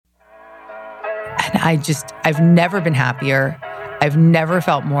And I've never been happier. I've never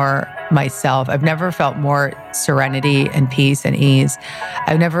felt more myself. I've never felt more serenity and peace and ease.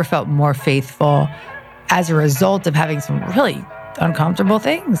 I've never felt more faithful as a result of having some really uncomfortable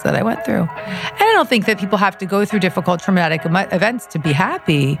things that I went through. And I don't think that people have to go through difficult traumatic events to be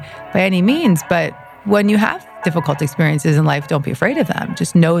happy by any means. But when you have difficult experiences in life, don't be afraid of them.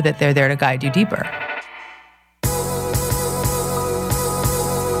 Just know that they're there to guide you deeper.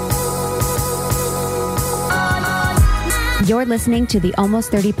 You're listening to the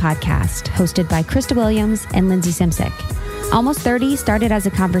Almost 30 podcast, hosted by Krista Williams and Lindsay Simsick. Almost 30 started as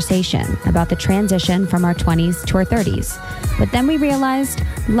a conversation about the transition from our 20s to our 30s. But then we realized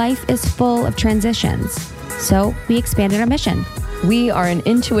life is full of transitions. So we expanded our mission. We are an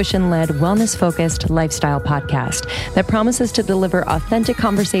intuition-led, wellness-focused lifestyle podcast that promises to deliver authentic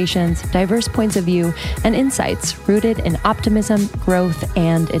conversations, diverse points of view, and insights rooted in optimism, growth,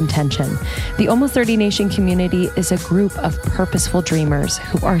 and intention. The Almost 30 Nation community is a group of purposeful dreamers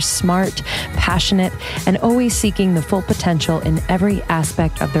who are smart, passionate, and always seeking the full potential in every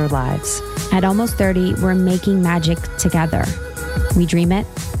aspect of their lives. At Almost 30, we're making magic together. We dream it,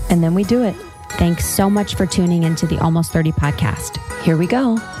 and then we do it. Thanks so much for tuning into the Almost 30 podcast. Here we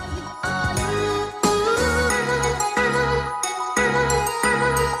go.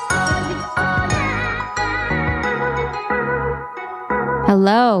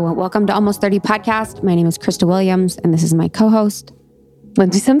 Hello, welcome to Almost 30 podcast. My name is Krista Williams, and this is my co-host,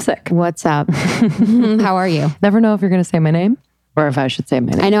 Lindsay Simsick. What's up? How are you? Never know if you're going to say my name or if I should say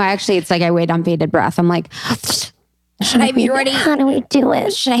my name. I know, actually, it's like I wait on bated breath. I'm like, should I be ready? How do we do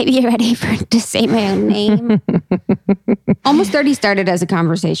it? Should I be ready to say my own name? Almost 30 started as a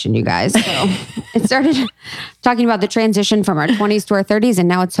conversation, you guys. So it started talking about the transition from our 20s to our 30s, and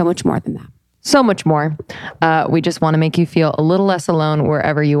now it's so much more than that. So much more. We just want to make you feel a little less alone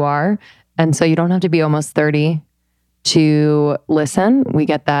wherever you are. And so you don't have to be almost 30 to listen. We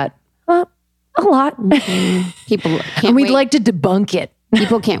get that a lot. Mm-hmm. People can't and we'd wait. like to debunk it.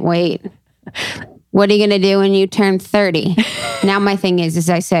 People can't wait. What are you going to do when you turn 30? Now my thing is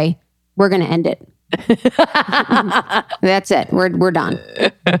I say, we're going to end it. That's it. We're done.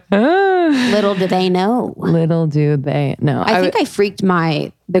 Little do they know. Little do they know. I think I freaked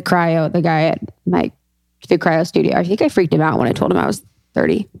the guy at the cryo studio. I think I freaked him out when I told him I was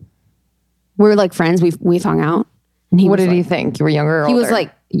 30. We were like friends. We've hung out. And what did he think? You were younger or older? He was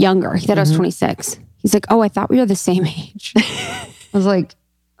like younger. He thought I was 26. He's like, oh, I thought we were the same age. I was like,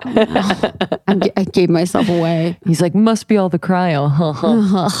 oh, no. I gave myself away. He's like, must be all the cryo.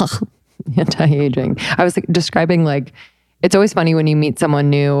 Anti-aging. I was describing it's always funny when you meet someone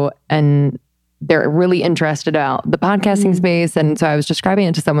new and they're really interested about the podcasting space. And so I was describing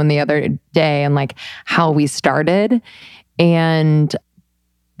it to someone the other day and how we started. And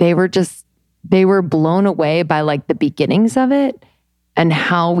they were blown away by the beginnings of it and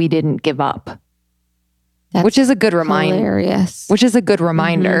how we didn't give up. Which is a good reminder. Hilarious. Which is a good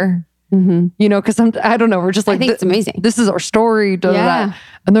reminder. Mm-hmm. You know, because I don't know, we're just I think it's amazing. This is our story. That.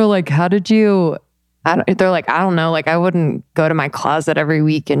 And they're like, how did you... they're like, I don't know. I wouldn't go to my closet every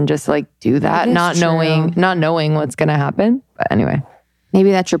week and just do that, not knowing what's going to happen. But anyway.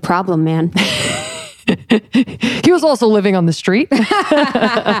 Maybe that's your problem, man. He was also living on the street. You're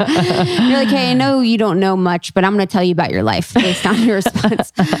like, hey, I know you don't know much, but I'm going to tell you about your life based on your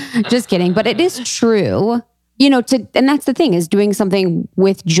response. Just kidding. But it is true, and that's the thing, is doing something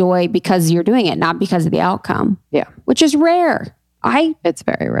with joy because you're doing it, not because of the outcome. Yeah. Which is rare. It's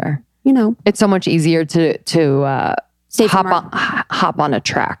very rare. It's so much easier to hop on a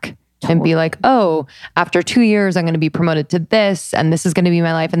track. Totally. And be like, oh, after 2 years, I'm going to be promoted to this, and this is going to be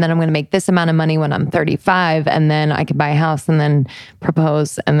my life, and then I'm going to make this amount of money when I'm 35, and then I can buy a house, and then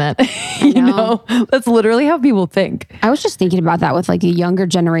propose, and then, that's literally how people think. I was just thinking about that with the younger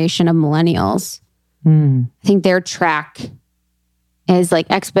generation of millennials. I think their track is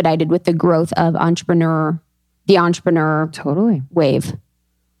expedited with the growth of the entrepreneur totally wave,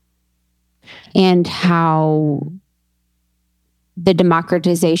 and how the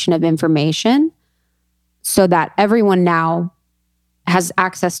democratization of information, so that everyone now has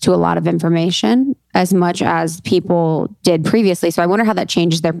access to a lot of information as much as people did previously. So I wonder how that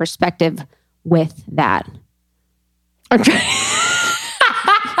changes their perspective with that. Okay.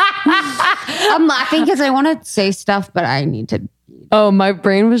 I'm laughing because I want to say stuff, but I need to. Oh, my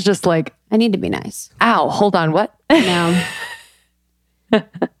brain was just I need to be nice. Ow, hold on, what? No.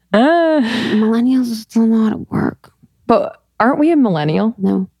 Millennials still know how to work. But aren't we a millennial?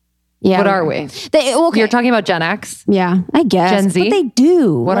 No. Yeah. What are we? Okay. You're talking about Gen X? Yeah, I guess. Gen Z? What they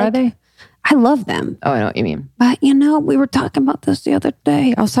do. What are they? I love them. Oh, I know what you mean. But we were talking about this the other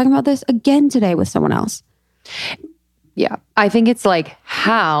day. I was talking about this again today with someone else. Yeah. I think it's like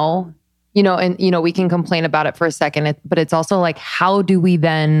how, and we can complain about it for a second, but it's also like, how do we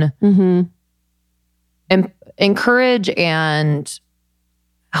then encourage and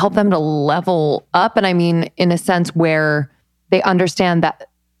help them to level up? And I mean, in a sense where they understand that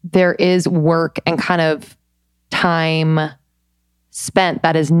there is work and kind of time spent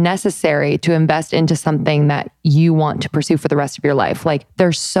that is necessary to invest into something that you want to pursue for the rest of your life. Like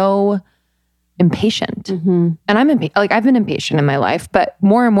they're so impatient. And I've been impatient in my life, but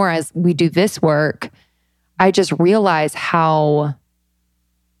more and more as we do this work, I just realize how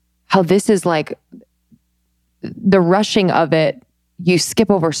this is like the rushing of it. You skip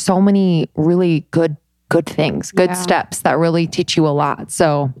over so many really good things, good steps that really teach you a lot.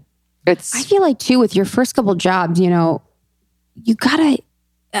 So I feel like too, with your first couple jobs, you gotta,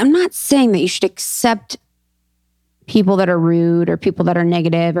 I'm not saying that you should accept people that are rude or people that are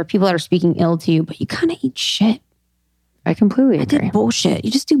negative or people that are speaking ill to you, but you kind of eat shit. I completely agree. I did bullshit.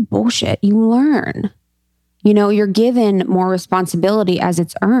 You just do bullshit. You learn. You're given more responsibility as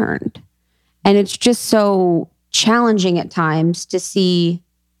it's earned. And it's just so challenging at times to see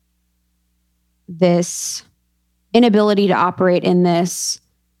this inability to operate in this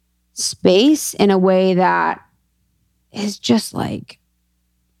space in a way that is just like,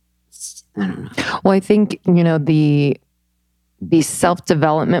 I don't know. Well, I think, the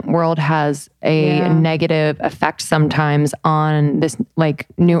self-development world has a negative effect sometimes on this like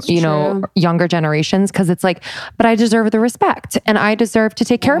new, younger generations. Cause it's like, but I deserve the respect and I deserve to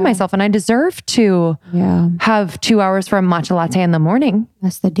take care of myself and I deserve to have 2 hours for a matcha latte in the morning.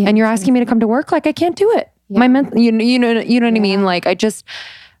 That's the deal. And you're asking me to come to work? Like I can't do it. My you know what I mean? Like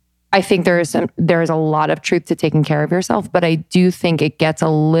I think there is a lot of truth to taking care of yourself, but I do think it gets a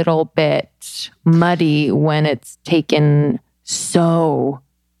little bit muddy when it's taken so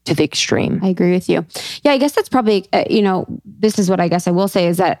to the extreme. I agree with you. Yeah, I guess that's probably, this is what I guess I will say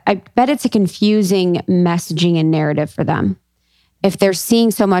is that I bet it's a confusing messaging and narrative for them. If they're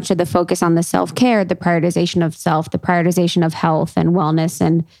seeing so much of the focus on the self-care, the prioritization of self, the prioritization of health and wellness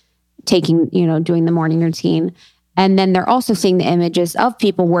and taking, doing the morning routine. And then they're also seeing the images of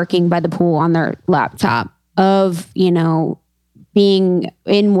people working by the pool on their laptop, of, being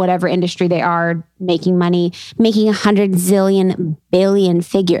in whatever industry they are, making money, making 100 zillion billion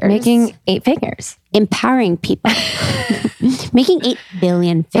figures. Making 8 figures. Empowering people. Making 8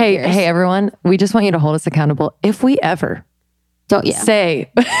 billion figures. Hey, everyone, we just want you to hold us accountable. If we ever say,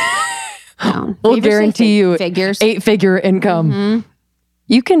 we'll guarantee you 8-figure income,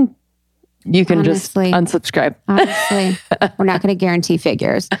 you can just unsubscribe. Honestly, we're not going to guarantee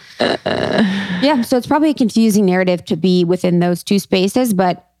figures. Yeah, so it's probably a confusing narrative to be within those two spaces,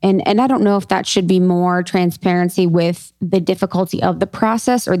 but and I don't know if that should be more transparency with the difficulty of the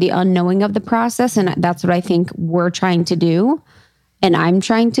process or the unknowing of the process, and that's what I think we're trying to do, and I'm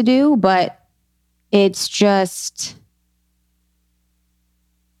trying to do, but it's just,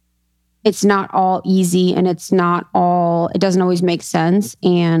 it's not all easy, and it doesn't always make sense,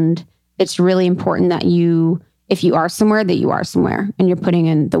 and it's really important that if you are somewhere, that you are somewhere and you're putting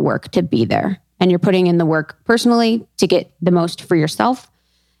in the work to be there, and you're putting in the work personally to get the most for yourself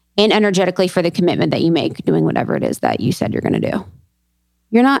and energetically for the commitment that you make doing whatever it is that you said you're going to do.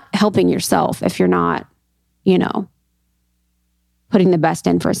 You're not helping yourself if you're not, putting the best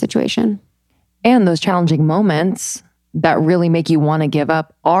in for a situation. And those challenging moments that really make you want to give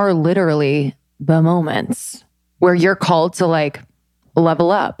up are literally the moments where you're called to like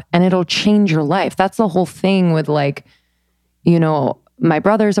level up and it'll change your life. That's the whole thing with my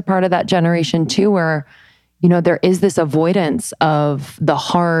brother's a part of that generation too, where, there is this avoidance of the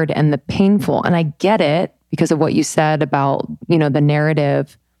hard and the painful. And I get it because of what you said about, the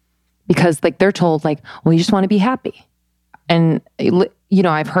narrative, because like they're told like, well, you just want to be happy. And,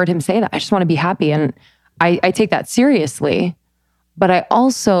 I've heard him say that, I just want to be happy. And I take that seriously. But I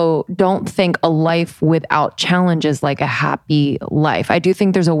also don't think a life without challenge is like a happy life. I do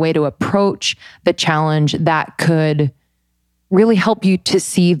think there's a way to approach the challenge that could really help you to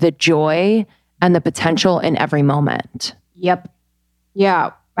see the joy and the potential in every moment. Yep.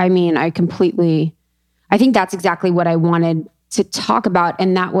 Yeah. I mean, I think that's exactly what I wanted to talk about.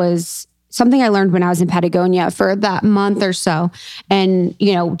 And that was something I learned when I was in Patagonia for that month or so, and,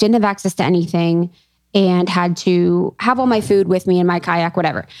 didn't have access to anything, and had to have all my food with me in my kayak,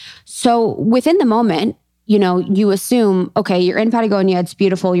 whatever. So within the moment, you assume, okay, you're in Patagonia, it's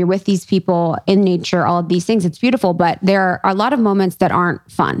beautiful, you're with these people in nature, all of these things, it's beautiful, but there are a lot of moments that aren't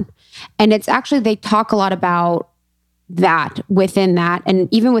fun. And it's actually, they talk a lot about that within that, and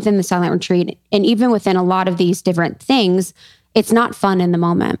even within the silent retreat, and even within a lot of these different things, it's not fun in the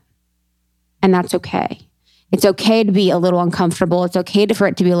moment. And that's okay. It's okay to be a little uncomfortable. It's okay for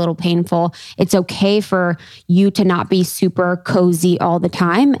it to be a little painful. It's okay for you to not be super cozy all the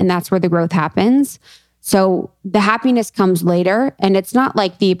time. And that's where the growth happens. So the happiness comes later. And it's not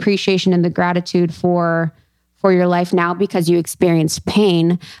like the appreciation and the gratitude for your life now because you experienced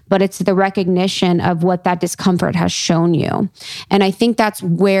pain, but it's the recognition of what that discomfort has shown you. And I think that's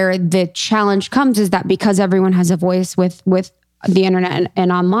where the challenge comes, is that because everyone has a voice with the internet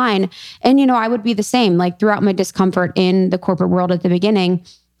and online. And, I would be the same, like throughout my discomfort in the corporate world at the beginning,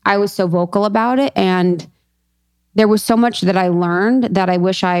 I was so vocal about it. And there was so much that I learned that I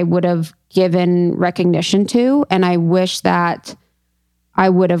wish I would have given recognition to. And I wish that I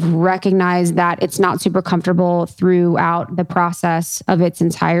would have recognized that it's not super comfortable throughout the process of its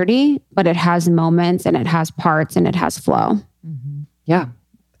entirety, but it has moments and it has parts and it has flow. Mm-hmm. Yeah,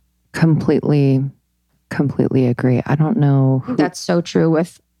 completely agree. I don't know. That's so true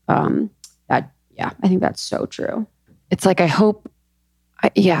with that. Yeah, I think that's so true. It's like, I hope,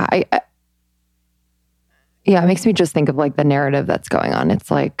 it makes me just think of like the narrative that's going on.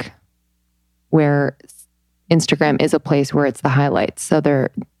 It's like where Instagram is a place where it's the highlights. So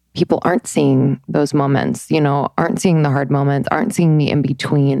people aren't seeing those moments, aren't seeing the hard moments, aren't seeing the in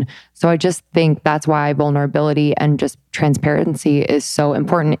between. So I just think that's why vulnerability and just transparency is so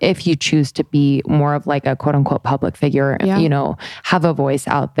important if you choose to be more of like a quote unquote public figure, have a voice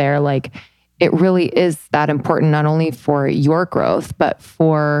out there. Like, it really is that important, not only for your growth, but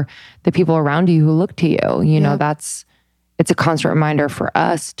for the people around you who look to you. It's a constant reminder for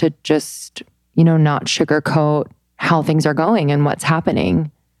us to just, not sugarcoat how things are going and what's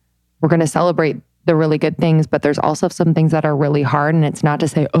happening. We're going to celebrate the really good things, but there's also some things that are really hard. And it's not to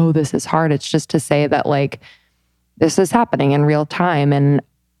say, oh, this is hard. It's just to say that like, this is happening in real time. And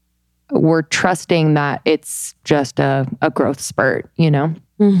we're trusting that it's just a growth spurt,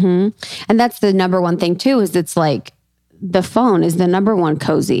 Mm-hmm. And that's the number one thing too, is it's like the phone is the number one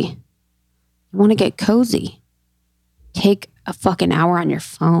cozy. You want to get cozy. Take a fucking hour on your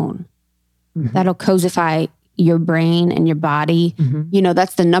phone. Mm-hmm. That'll cozify your brain and your body. Mm-hmm.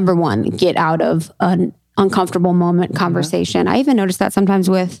 That's the number one. Get out of an uncomfortable moment conversation. I even notice that sometimes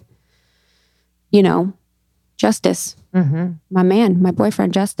with, Justice. Mm-hmm. My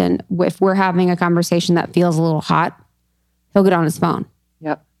boyfriend, Justin, if we're having a conversation that feels a little hot, he'll get on his phone.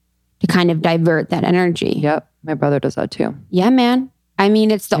 Yep. To kind of divert that energy. Yep. My brother does that too. Yeah, man. I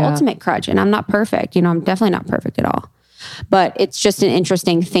mean, it's the ultimate crutch, and I'm not perfect. I'm definitely not perfect at all. But it's just an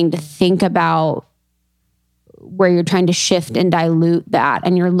interesting thing to think about, where you're trying to shift and dilute that.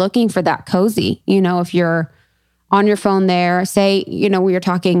 And you're looking for that cozy. If you're on your phone there, say, we were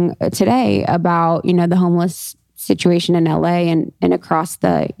talking today about, the homeless situation in LA and across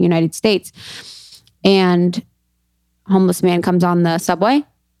the United States. And homeless man comes on the subway.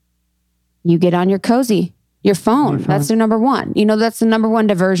 You get on your cozy. Your phone. That's the number one. That's the number one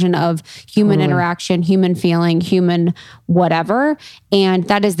diversion of human interaction, human feeling, human whatever. And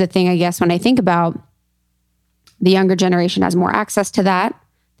that is the thing, I guess, when I think about the younger generation has more access to that.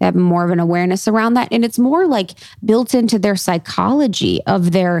 They have more of an awareness around that. And it's more like built into their psychology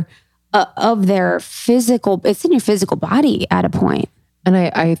of their physical, it's in your physical body at a point. And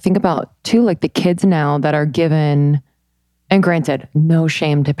I think about too, like the kids now that are given, and granted, no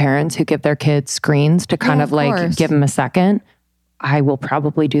shame to parents who give their kids screens to kind of like give them a second. I will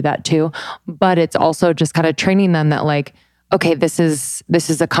probably do that too. But it's also just kind of training them that like, okay, this is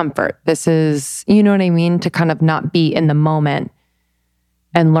a comfort. This is, you know what I mean? To kind of not be in the moment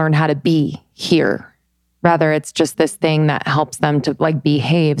and learn how to be here. Rather, it's just this thing that helps them to like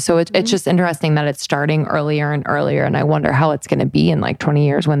behave. So it's just interesting that it's starting earlier and earlier. And I wonder how it's going to be in like 20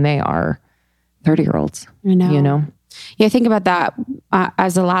 years when they are 30-year-olds. I know. Yeah, think about that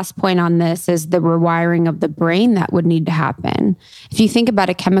as a last point on this is the rewiring of the brain that would need to happen. If you think about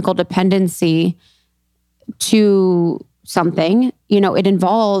a chemical dependency to something, it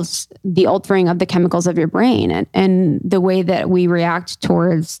involves the altering of the chemicals of your brain and the way that we react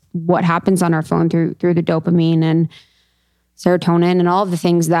towards what happens on our phone through the dopamine and serotonin and all of the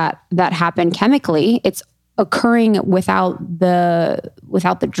things that happen chemically. It's occurring without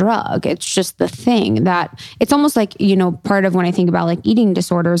the drug. It's just the thing that it's almost like, part of when I think about like eating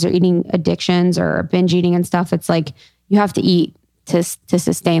disorders or eating addictions or binge eating and stuff, it's like you have to eat to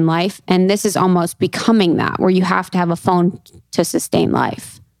sustain life. And this is almost becoming that, where you have to have a phone to sustain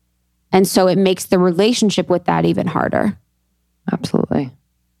life. And so it makes the relationship with that even harder. Absolutely.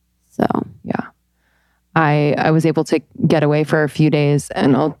 So, yeah. I was able to get away for a few days,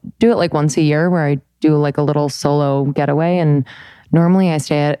 and I'll do it like once a year where I do like a little solo getaway. And normally I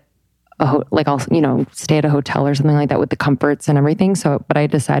stay at I'll stay at a hotel or something like that with the comforts and everything. So, but I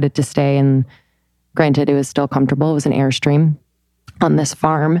decided to stay, and granted, it was still comfortable. It was an Airstream on this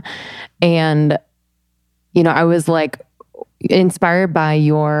farm. And, I was like inspired by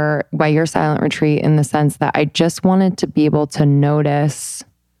your silent retreat in the sense that I just wanted to be able to notice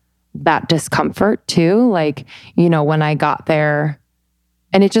that discomfort too. Like, when I got there,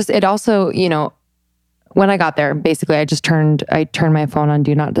 and it also, when I got there, basically I turned my phone on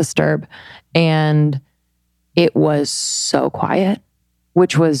Do Not Disturb, and it was so quiet,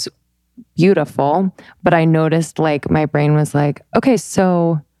 which was beautiful. But I noticed like my brain was like, okay,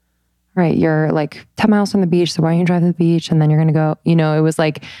 so, all right, you're like 10 miles from the beach. So why don't you drive to the beach? And then you're going to go, it was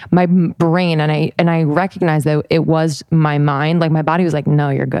like my brain. And I recognized that it was my mind. Like my body was like, no,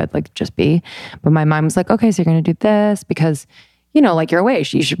 you're good. Like just be. But my mind was like, okay, so you're going to do this because, like you're away.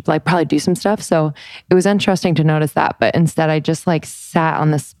 You should like probably do some stuff. So it was interesting to notice that. But instead I just like sat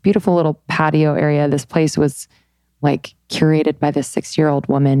on this beautiful little patio area. This place was like curated by this 60-year-old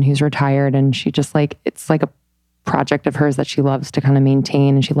woman who's retired. And she just like, it's like a project of hers that she loves to kind of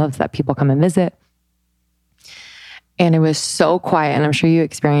maintain. And she loves that people come and visit. And it was so quiet. And I'm sure you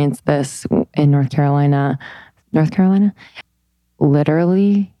experienced this in North Carolina,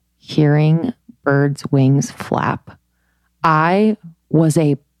 literally hearing birds' wings flap. It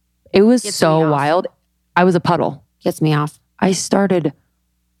was so wild. I was a puddle. Gets me off. I started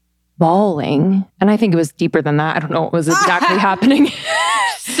bawling. And I think it was deeper than that. I don't know what was exactly happening.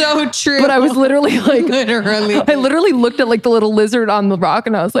 So true. But I was literally like, I literally looked at like the little lizard on the rock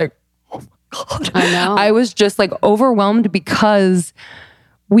and I was like, oh my God. I know. I was just like overwhelmed because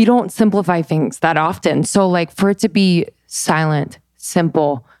we don't simplify things that often. So like for it to be silent,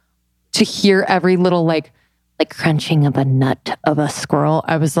 simple, to hear every little like crunching of a nut of a squirrel,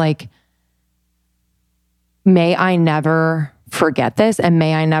 I was like, may I never forget this, and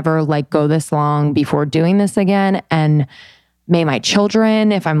may I never like go this long before doing this again. And may my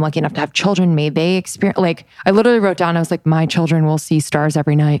children, if I'm lucky enough to have children, may they experience, like I literally wrote down, I was like, my children will see stars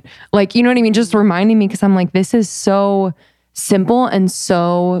every night. Like, you know what I mean? Just reminding me, because I'm like, this is so simple and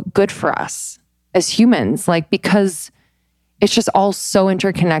so good for us as humans, like, because it's just all so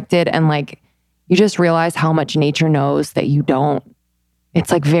interconnected, and like, you just realize how much nature knows that you don't. It's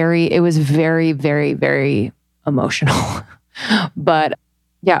like it was very, very, very emotional. But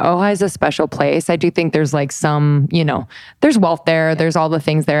yeah, Ojai is a special place. I do think there's like some, there's wealth there. There's all the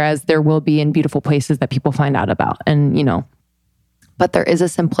things there, as there will be in beautiful places that people find out about. And, but there is a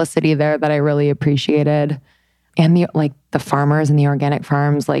simplicity there that I really appreciated. And the farmers and the organic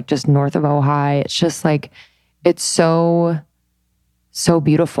farms, like just north of Ojai, it's just like, it's so, so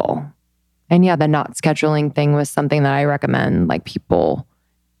beautiful. And yeah, the not scheduling thing was something that I recommend like people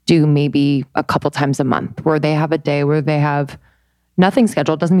do maybe a couple times a month, where they have a day where they have nothing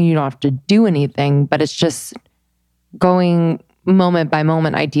scheduled. Doesn't mean you don't have to do anything, but it's just going moment by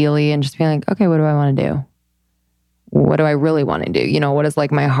moment, ideally, and just being like, okay, what do I want to do? What do I really want to do? What does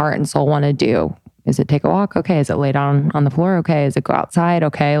like my heart and soul want to do? Is it take a walk? Okay. Is it lay down on the floor? Okay. Is it go outside?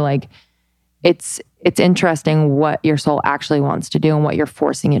 Okay. Like it's interesting what your soul actually wants to do and what you're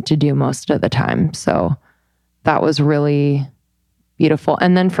forcing it to do most of the time. So that was really beautiful.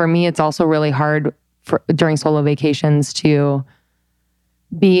 And then for me, it's also really hard during solo vacations to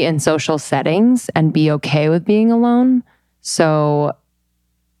be in social settings and be okay with being alone. So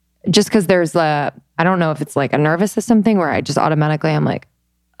just because there's I don't know if it's like a nervous system thing where I just automatically, I'm like,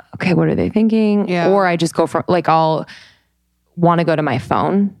 okay, what are they thinking? Yeah. Or I just go from like, I'll want to go to my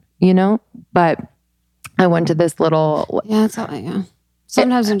phone, but I went to this little... Yeah, it's all, yeah.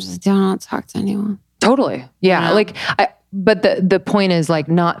 Sometimes I'm just don't want to talk to anyone. Totally. Yeah. Like, but the point is like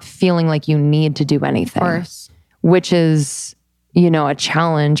not feeling like you need to do anything. Of course. Which is, a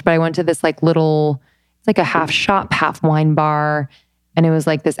challenge. But I went to this like little, it's like a half shop, half wine bar. And it was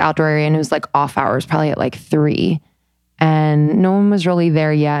like this outdoor area, and it was like off hours, probably at like 3. And no one was really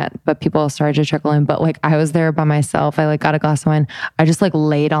there yet, but people started to trickle in. But like I was there by myself. I like got a glass of wine. I just like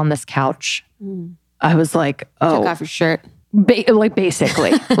laid on this couch. I was like, oh. Took off your shirt. Like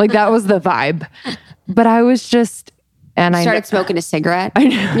basically. Like that was the vibe. But I was just... And I started smoking a cigarette. I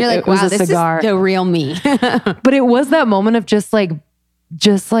know. You're like, wow, this cigar. Is the real me. But it was that moment of just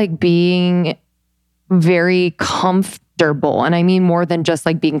like being very comfortable. And I mean more than just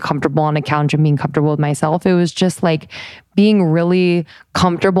like being comfortable on a couch and being comfortable with myself. It was just like being really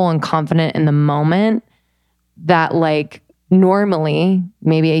comfortable and confident in the moment that like normally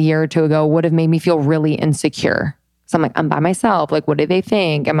maybe a year or 2 ago would have made me feel really insecure. So I'm like, I'm by myself. Like, what do they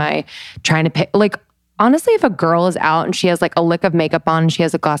think? Am I trying to pick? Like, honestly, if a girl is out and she has like a lick of makeup on and she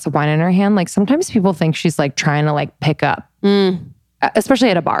has a glass of wine in her hand, like sometimes people think she's like trying to like pick up, especially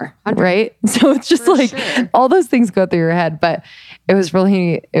at a bar, right? So it's just all those things go through your head, but it was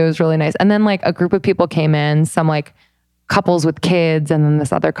really nice. And then like a group of people came in, some like couples with kids and then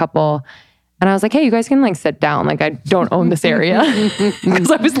this other couple. And I was like, hey, you guys can like sit down. Like I don't own this area. Because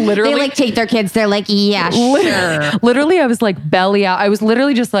I was literally... They like take their kids. They're like, yeah, sure. Literally, I was like belly out. I was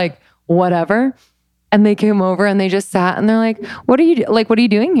literally just like, whatever. And they came over and they just sat and they're like, what are you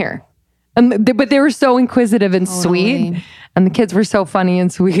doing here? But they were so inquisitive and sweet. And the kids were so funny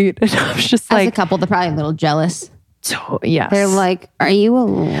and sweet. And I was just like... As a couple, they're probably a little jealous. So, yes. They're like, are you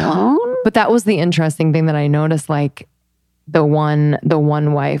alone? But that was the interesting thing that I noticed. Like the one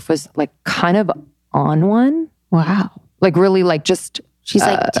wife was like kind of on one. Wow. Like really like just... She's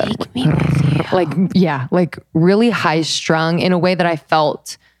like, take me with you. Like, yeah, like really high strung in a way that I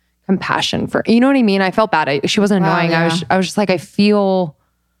felt compassion for. You know what I mean? I felt bad. She wasn't annoying. Yeah. I was just like, I feel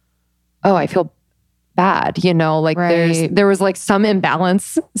bad, you know, like there was like some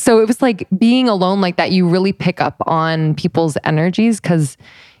imbalance. So it was like being alone like that, you really pick up on people's energies because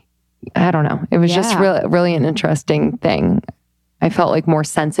I don't know. It was just really an interesting thing. I felt like more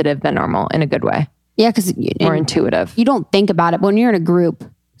sensitive than normal in a good way. Yeah, because more intuitive. You don't think about it. When you're in a group,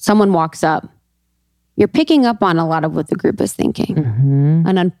 someone walks up, you're picking up on a lot of what the group is thinking. Mm-hmm.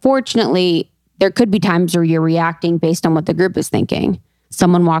 And unfortunately, there could be times where you're reacting based on what the group is thinking.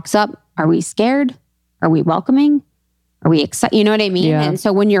 Someone walks up, are we scared? Are we welcoming? Are we excited? You know what I mean? Yeah. And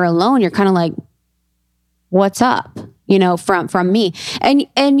so when you're alone, you're kind of like, what's up? You know, from me.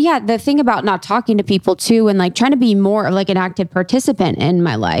 And yeah, the thing about not talking to people too, and like trying to be more like an active participant in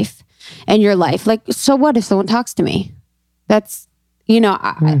my life and your life. Like, so what if someone talks to me? That's, you know,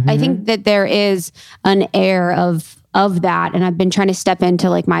 I think that there is an air of that. And I've been trying to step into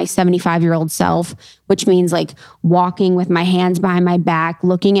like my 75-year-old self, which means like walking with my hands behind my back,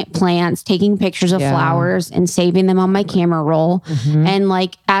 looking at plants, taking pictures of flowers and saving them on my camera roll and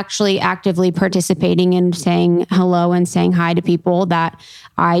like actually actively participating and saying hello and saying hi to people that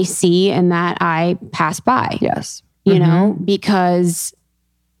I see and that I pass by. Yes. You know, because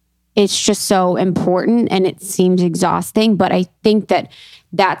it's just so important and it seems exhausting, but I think that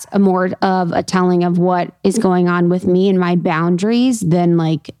that's a more of a telling of what is going on with me and my boundaries than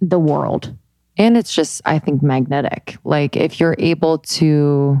like the world. And it's just, I think, magnetic. Like if you're able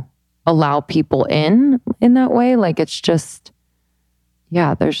to allow people in that way, like it's just,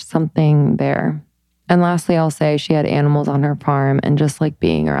 yeah, there's something there. And lastly, I'll say she had animals on her farm and just like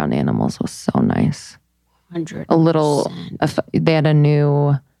being around animals was so nice. 100%. They had a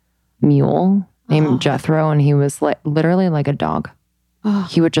new mule named Jethro and he was like literally like a dog.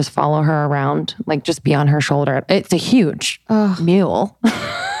 He would just follow her around, like just be on her shoulder. It's a huge mule,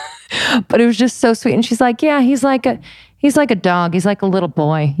 but it was just so sweet. And she's like, yeah, he's like a dog. He's like a little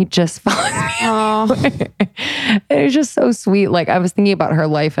boy. He just follows me. It was just so sweet. Like I was thinking about her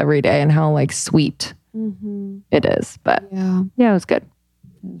life every day and how like sweet it is. But yeah, it was good.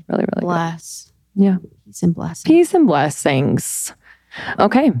 It was really, really Bless. good. Yeah. Peace and blessings. Peace and blessings.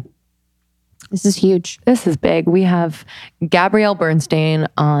 Okay. This is huge. This is big. We have Gabrielle Bernstein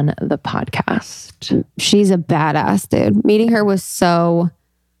on the podcast. She's a badass, dude. Meeting her was so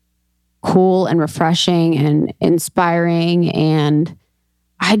cool and refreshing and inspiring. And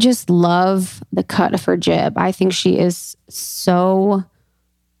I just love the cut of her jib. I think she is so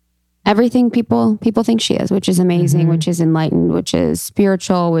everything people think she is, which is amazing, which is enlightened, which is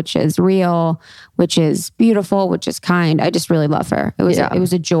spiritual, which is real, which is beautiful, which is kind. I just really love her. It was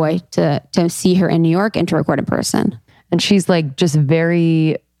a joy to see her in New York and to record in person. And she's like just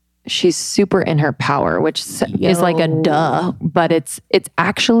she's super in her power, which is like a duh, but it's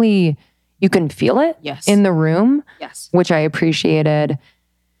actually, you can feel it in the room, which I appreciated.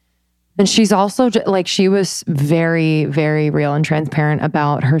 And she's also like, she was very, very real and transparent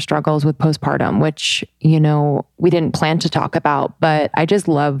about her struggles with postpartum, which, you know, we didn't plan to talk about, but I just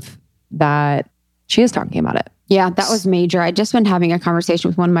love that she is talking about it. Yeah, that was major. I just been having a conversation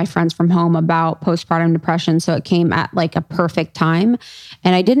with one of my friends from home about postpartum depression. So it came at like a perfect time.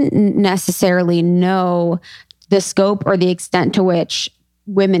 And I didn't necessarily know the scope or the extent to which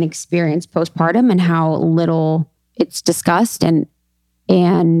women experience postpartum and how little it's discussed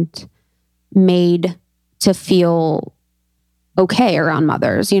and made to feel okay around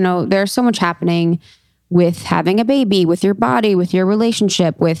mothers. You know, there's so much happening with having a baby, with your body, with your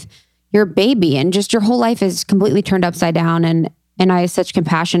relationship, with your baby, and just your whole life is completely turned upside down. And I have such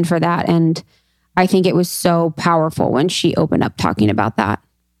compassion for that. And I think it was so powerful when she opened up talking about that.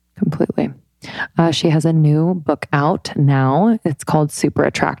 Completely. She has a new book out now. It's called Super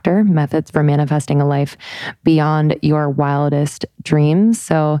Attractor: Methods for Manifesting a Life Beyond Your Wildest Dreams.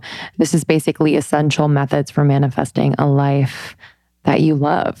 So this is basically essential methods for manifesting a life that you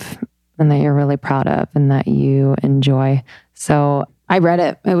love and that you're really proud of and that you enjoy. So I read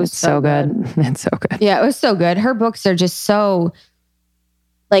it. It was so good. It's so good. Yeah, it was so good. Her books are just so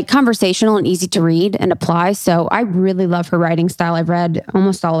like conversational and easy to read and apply. So I really love her writing style. I've read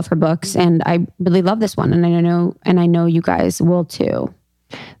almost all of her books and I really love this one. And I know you guys will too.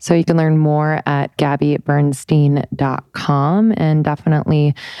 So you can learn more at GabbyBernstein.com and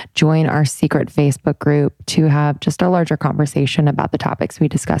definitely join our secret Facebook group to have just a larger conversation about the topics we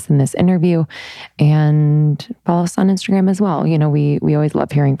discuss in this interview, and follow us on Instagram as well. You know, we always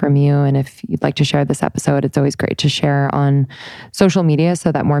love hearing from you. And if you'd like to share this episode, it's always great to share on social media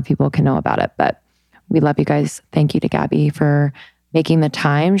so that more people can know about it. But we love you guys. Thank you to Gabby for making the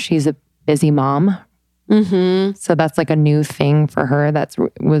time. She's a busy mom. Mm-hmm. So that's like a new thing for her.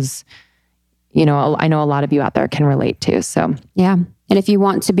 Was, you know, I know a lot of you out there can relate to. So yeah. And if you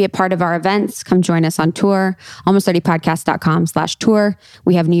want to be a part of our events, come join us on tour, almost30podcast.com/tour.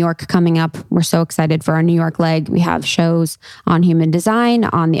 We have New York coming up. We're so excited for our New York leg. We have shows on human design,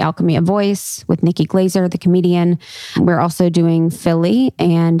 on the alchemy of voice with Nikki Glazer, the comedian. We're also doing Philly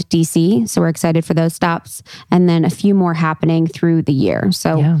and DC. So we're excited for those stops. And then a few more happening through the year.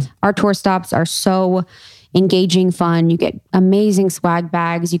 So our tour stops are so engaging, fun. You get amazing swag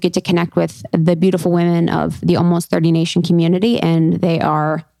bags. You get to connect with the beautiful women of the Almost 30 Nation community, and they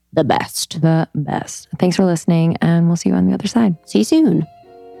are the best. The best. Thanks for listening, and we'll see you on the other side. See you soon.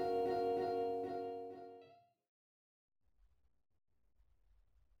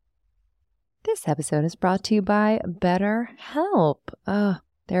 This episode is brought to you by BetterHelp.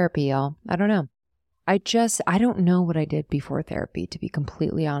 Therapy, y'all. I don't know. I don't know what I did before therapy, to be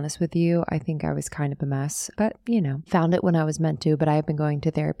completely honest with you. I think I was kind of a mess, but you know, found it when I was meant to. But I've been going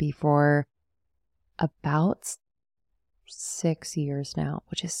to therapy for about 6 years now,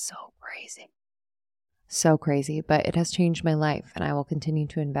 which is so crazy. So crazy, but it has changed my life, and I will continue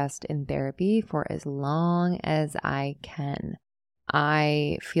to invest in therapy for as long as I can.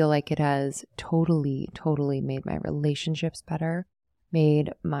 I feel like it has totally made my relationships better,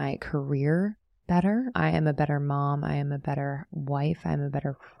 made my career better. I am a better mom. I am a better wife. I am a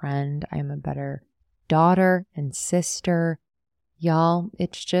better friend. I am a better daughter and sister. Y'all,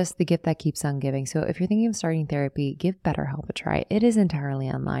 it's just the gift that keeps on giving. So if you're thinking of starting therapy, give BetterHelp a try. It is entirely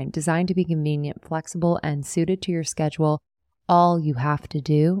online, designed to be convenient, flexible, and suited to your schedule. All you have to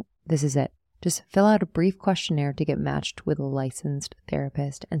do, this is it. Just fill out a brief questionnaire to get matched with a licensed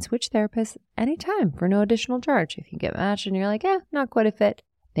therapist and switch therapists anytime for no additional charge. If you get matched and you're like, not quite a fit,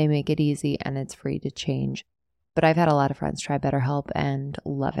 they make it easy and it's free to change. But I've had a lot of friends try BetterHelp and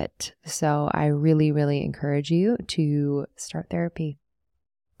love it. So I really encourage you to start therapy.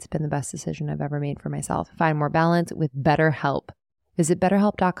 It's been the best decision I've ever made for myself. Find more balance with BetterHelp. Visit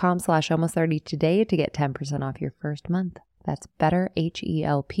betterhelp.com/almost30 today to get 10% off your first month. That's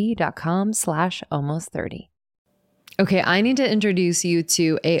betterhelp.com/almost30. Okay, I need to introduce you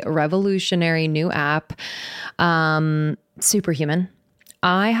to a revolutionary new app, Superhuman.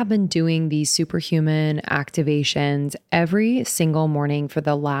 I have been doing these superhuman activations every single morning for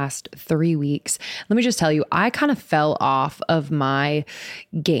the last 3 weeks. Let me just tell you, I kind of fell off of my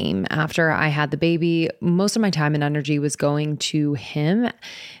game after I had the baby. Most of my time and energy was going to him.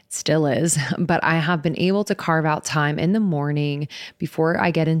 Still is, but I have been able to carve out time in the morning before I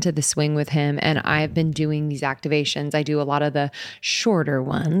get into the swing with him. And I've been doing these activations. I do a lot of the shorter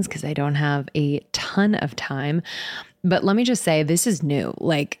ones because I don't have a ton of time. But let me just say, this is new.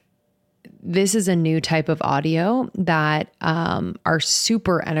 This is a new type of audio that are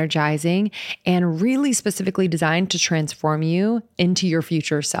super energizing and really specifically designed to transform you into your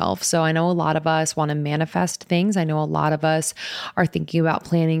future self. So I know a lot of us want to manifest things. I know a lot of us are thinking about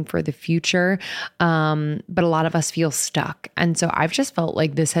planning for the future, but a lot of us feel stuck. And so I've just felt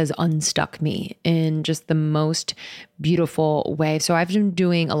like this has unstuck me in just the most beautiful way. So I've been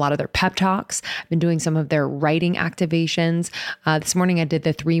doing a lot of their pep talks. I've been doing some of their writing activations. This morning I did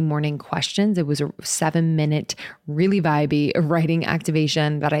the 3 morning questions. It was a 7-minute, really vibey writing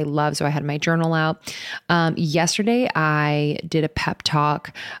activation that I love. So I had my journal out. Yesterday I did a pep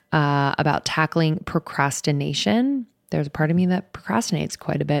talk about tackling procrastination. There's a part of me that procrastinates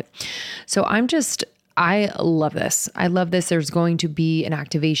quite a bit. So I love this. I love this. There's going to be an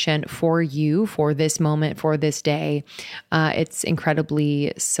activation for you for this moment, for this day. It's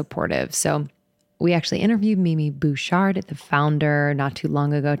incredibly supportive. So we actually interviewed Mimi Bouchard, the founder, not too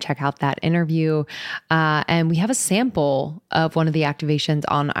long ago. Check out that interview. And we have a sample of one of the activations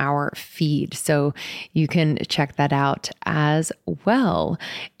on our feed. So you can check that out as well.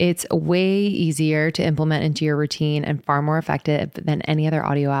 It's way easier to implement into your routine and far more effective than any other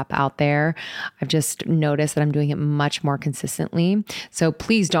audio app out there. I've just noticed that I'm doing it much more consistently. So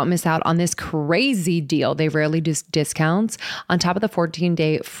please don't miss out on this crazy deal. They rarely do discounts. On top of the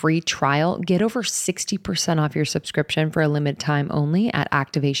 14-day free trial, get over 60% off your subscription for a limited time only at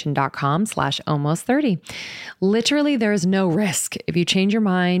activation.com/almost30. Literally, there is no risk. If you change your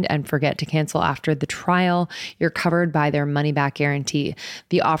mind and forget to cancel after the trial, you're covered by their money-back guarantee.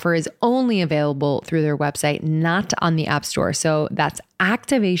 The offer is only available through their website, not on the App Store. So that's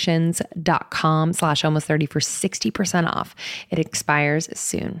activations.com/almost30 for 60% off. It expires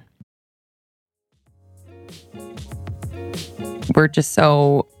soon. We're just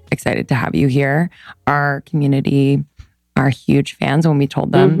so excited to have you here. Our community are huge fans. When we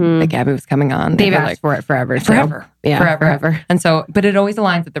told them that Gabby was coming on, they've asked for it forever. Yeah, forever. And so, but it always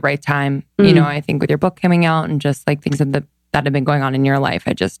aligns at the right time. You know, I think with your book coming out and just like things that have been going on in your life,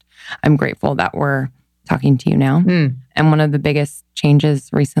 I'm grateful that we're talking to you now. And one of the biggest changes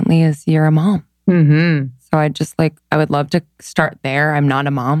recently is you're a mom. So I would love to start there. I'm not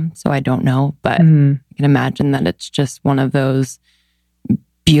a mom, so I don't know, but I can imagine that it's just one of those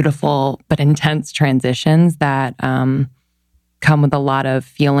beautiful but intense transitions that come with a lot of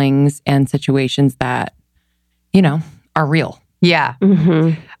feelings and situations that, you know, are real. Yeah.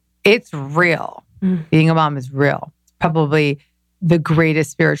 It's real. Being a mom is real. It's probably the greatest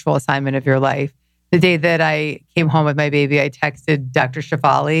spiritual assignment of your life. The day that I came home with my baby, I texted Dr.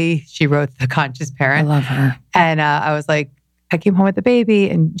 Shefali. She wrote The Conscious Parent. I love her. And I was like, I came home with the baby.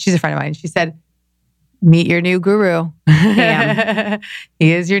 And she's a friend of mine. She said, meet your new guru. Damn.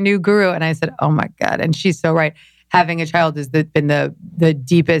 He is your new guru. And I said, oh my God. And she's so right. Having a child has been the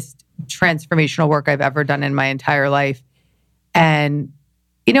deepest transformational work I've ever done in my entire life. And,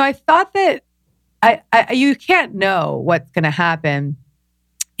 you know, I thought that you can't know what's going to happen.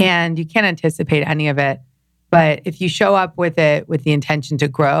 And you can't anticipate any of it. But if you show up with it with the intention to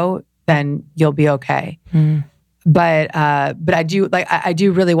grow, then you'll be okay. But I do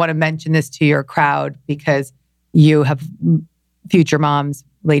really want to mention this to your crowd because you have future moms,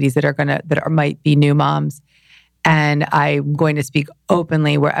 ladies that might be new moms. And I'm going to speak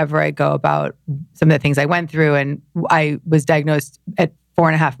openly wherever I go about some of the things I went through. And I was diagnosed at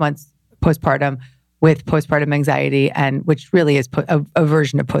 4.5 months postpartum with postpartum anxiety, and which really is a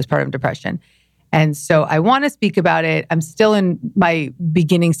version of postpartum depression. And so I want to speak about it. I'm still in my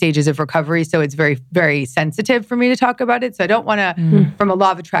beginning stages of recovery, so it's very, very sensitive for me to talk about it. So I don't want to, from a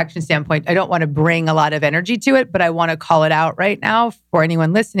law of attraction standpoint, I don't want to bring a lot of energy to it, but I want to call it out right now for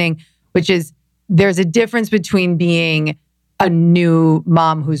anyone listening, which is there's a difference between being a new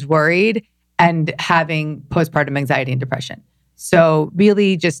mom who's worried and having postpartum anxiety and depression. So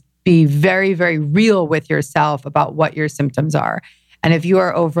really just be very, very real with yourself about what your symptoms are. And if you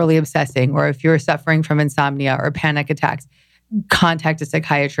are overly obsessing, or if you're suffering from insomnia or panic attacks, contact a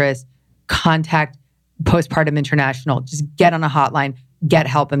psychiatrist, contact Postpartum International. Just get on a hotline, get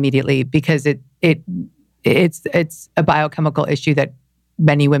help immediately, because it's a biochemical issue that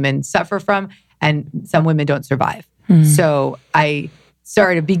many women suffer from, and some women don't survive. So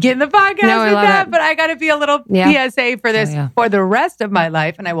sorry to begin the podcast with that, but I got to be a little PSA for this for the rest of my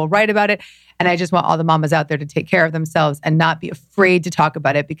life, and I will write about it. And I just want all the mamas out there to take care of themselves and not be afraid to talk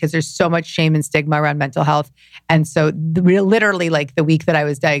about it, because there's so much shame and stigma around mental health. And so literally like the week that I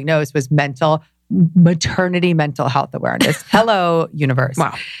was diagnosed was maternity mental health awareness. Hello, universe.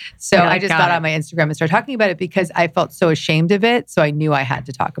 Wow. So I just got on my Instagram and started talking about it because I felt so ashamed of it. So I knew I had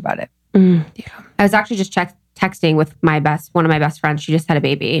to talk about it. I was actually just texting with one of my best friends. She just had a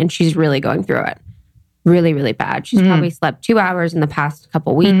baby and she's really going through it. Really, really bad. She's probably slept 2 hours in the past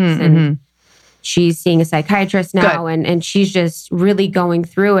couple weeks and she's seeing a psychiatrist now and she's just really going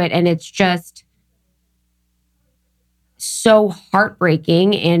through it. And it's just so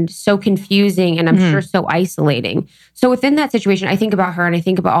heartbreaking and so confusing and I'm sure so isolating. So within that situation, I think about her and I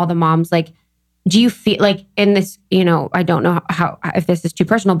think about all the moms. Like, do you feel like in this, I don't know if this is too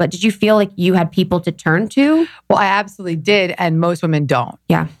personal, but did you feel like you had people to turn to? Well, I absolutely did. And most women don't.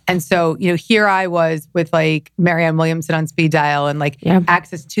 Yeah. And so, here I was with like Marianne Williamson on speed dial and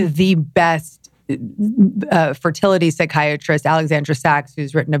access to the best fertility psychiatrist, Alexandra Sachs,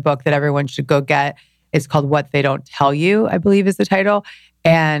 who's written a book that everyone should go get. It's called What They Don't Tell You, I believe is the title.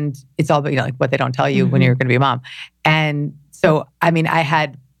 And it's all about, like what they don't tell you when you're going to be a mom. And so, I mean, I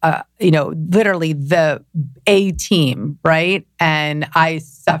had, literally the A team, right? And I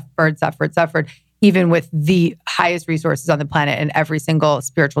suffered even with the highest resources on the planet and every single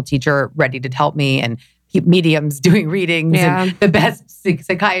spiritual teacher ready to help me and mediums doing readings and the best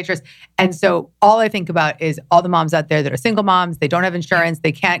psychiatrists. And so all I think about is all the moms out there that are single moms, they don't have insurance,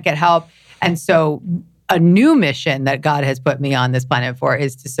 they can't get help. And so a new mission that God has put me on this planet for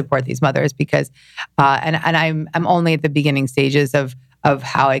is to support these mothers because, and I'm only at the beginning stages of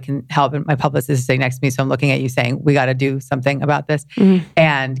how I can help. And my publicist is sitting next to me, so I'm looking at you saying, we got to do something about this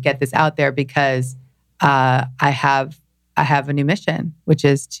and get this out there because I have a new mission, which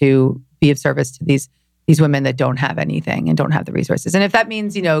is to be of service to these women that don't have anything and don't have the resources. And if that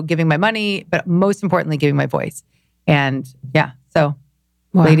means, giving my money, but most importantly, giving my voice. And so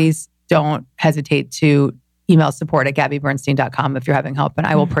ladies, don't hesitate to email support@gabbybernstein.com if you're having help, and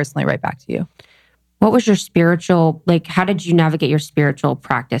I will personally write back to you. What was your spiritual, how did you navigate your spiritual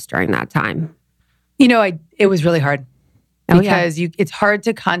practice during that time? It was really hard because it's hard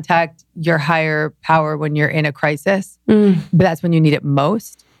to contact your higher power when you're in a crisis, but that's when you need it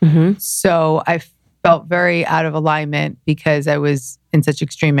most. So I felt very out of alignment because I was in such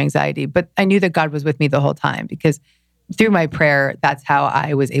extreme anxiety, but I knew that God was with me the whole time because through my prayer, that's how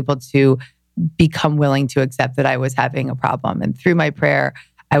I was able to become willing to accept that I was having a problem. And through my prayer,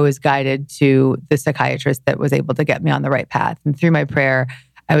 I was guided to the psychiatrist that was able to get me on the right path. And through my prayer,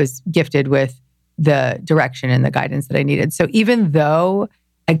 I was gifted with the direction and the guidance that I needed. So even though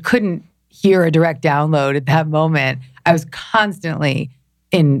I couldn't hear a direct download at that moment, I was constantly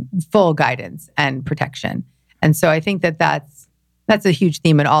in full guidance and protection. And so I think that that's a huge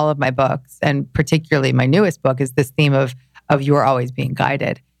theme in all of my books. And particularly my newest book is this theme of you're always being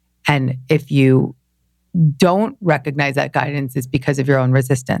guided. And if you don't recognize that guidance, it's because of your own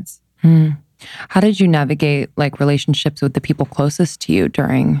resistance. How did you navigate relationships with the people closest to you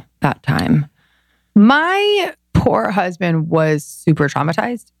during that time? My poor husband was super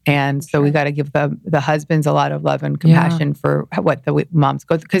traumatized. And so we got to give the husbands a lot of love and compassion for what the moms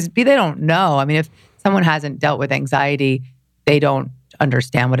go through. Because they don't know. I mean, if someone hasn't dealt with anxiety, they don't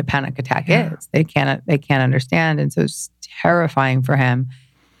understand what a panic attack is. They can't understand. And so it's terrifying for him.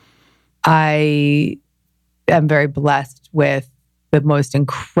 I am very blessed with the most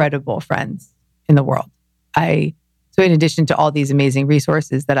incredible friends in the world. So in addition to all these amazing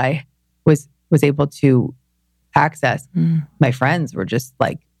resources that I was able to access, my friends were just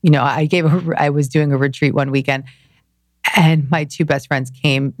I was doing a retreat one weekend and my two best friends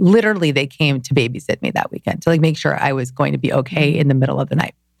came to babysit me that weekend to make sure I was going to be okay in the middle of the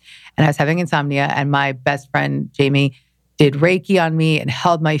night. And I was having insomnia and my best friend, Jamie, did Reiki on me and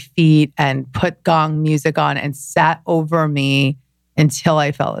held my feet and put gong music on and sat over me until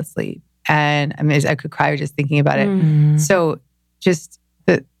I fell asleep. And I could cry just thinking about it. So just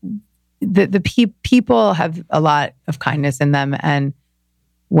the people have a lot of kindness in them. And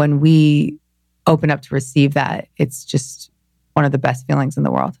when we open up to receive that, it's just one of the best feelings in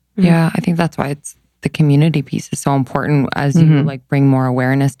the world. Yeah, I think that's why the community piece is so important as you bring more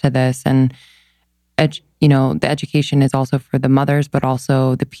awareness to this. And the education is also for the mothers, but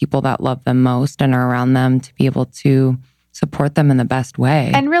also the people that love them most and are around them to be able to support them in the best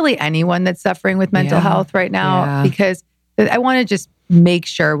way. And really anyone that's suffering with mental health right now, because I want to just make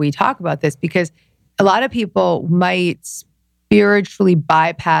sure we talk about this because a lot of people might spiritually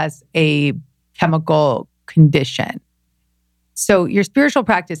bypass a chemical condition. So your spiritual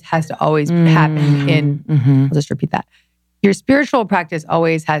practice has to always happen I'll just repeat that. Your spiritual practice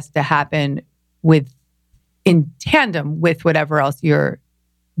always has to happen in tandem with whatever else you're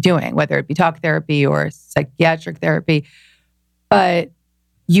doing, whether it be talk therapy or psychiatric therapy. But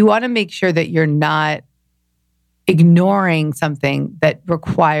you want to make sure that you're not ignoring something that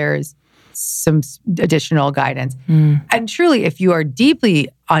requires some additional guidance. And truly, if you are deeply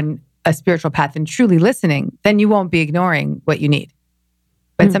on a spiritual path and truly listening, then you won't be ignoring what you need.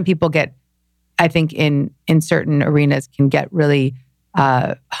 But some people I think in certain arenas can get really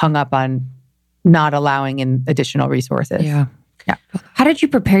hung up on not allowing in additional resources. Yeah. How did you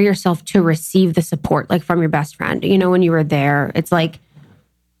prepare yourself to receive the support from your best friend? When you were there, it's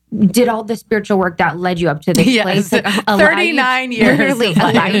did all the spiritual work that led you up to this place 39 years literally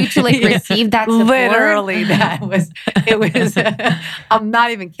allow you to receive that support? Literally, it was I'm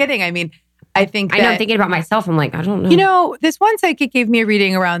not even kidding. I mean, I think I know I'm thinking about myself. I'm I don't know. This one psychic gave me a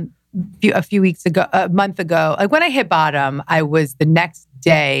reading around a month ago. When I hit bottom, I was the next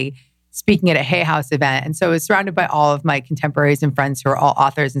day speaking at a Hay House event. And so I was surrounded by all of my contemporaries and friends who are all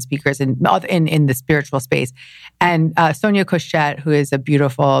authors and speakers in the spiritual space. And Sonia Koschet, who is a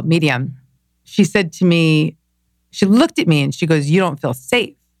beautiful medium, she said to me, she looked at me and she goes, "You don't feel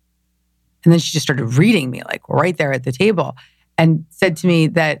safe." And then she just started reading me right there at the table and said to me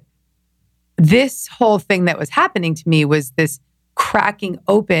that this whole thing that was happening to me was this cracking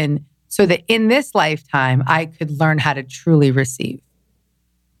open so that in this lifetime, I could learn how to truly receive.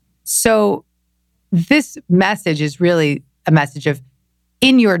 So this message is really a message of,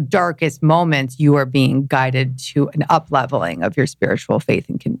 in your darkest moments, you are being guided to an up-leveling of your spiritual faith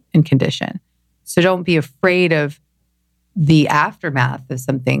and condition. So don't be afraid of the aftermath of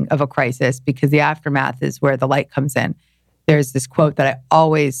something, of a crisis, because the aftermath is where the light comes in. There's this quote that I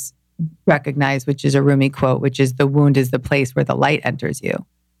always recognize, which is a Rumi quote, which is, the wound is the place where the light enters you.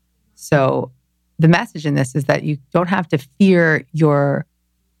 So the message in this is that you don't have to fear your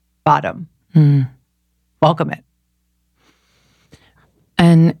bottom. Welcome it.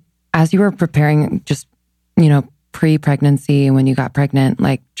 And as you were preparing, just, pre-pregnancy, when you got pregnant,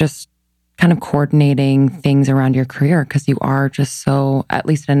 like just kind of coordinating things around your career, because you are just so, at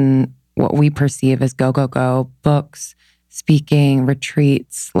least in what we perceive as go, books, speaking,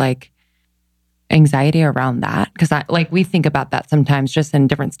 retreats, like anxiety around that. Because we think about that sometimes just in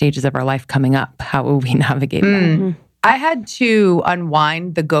different stages of our life coming up. How will we navigate that? I had to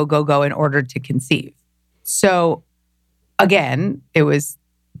unwind the go in order to conceive. So again, it was,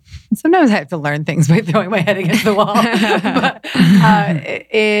 sometimes I have to learn things by throwing my head against the wall. But,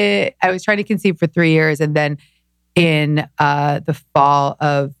 I was trying to conceive for 3 years. And then in the fall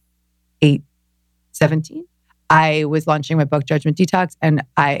of 17, I was launching my book, Judgment Detox. And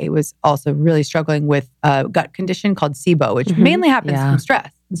I was also really struggling with a gut condition called SIBO, which mainly happens from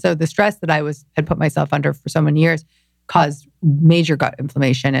stress. And so the stress that I had put myself under for so many years caused major gut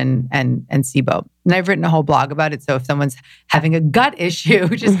inflammation and SIBO. And I've written a whole blog about it. So if someone's having a gut issue,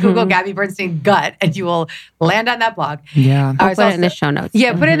 just Google Gabby Bernstein gut and you will land on that blog. Yeah. I'll put it in the show notes.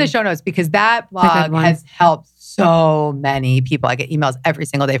 Yeah, put it in the show notes, because that blog has helped so many people. I get emails every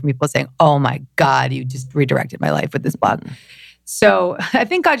single day from people saying, oh my God, you just redirected my life with this blog. So I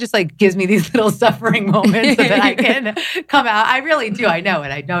think God just gives me these little suffering moments so that I can come out. I really do. I know it.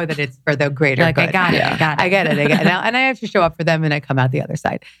 I know that it's for the greater good. I got it. I get it. And I have to show up for them and I come out the other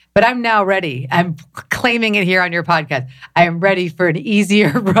side. But I'm now ready. I'm claiming it here on your podcast. I am ready for an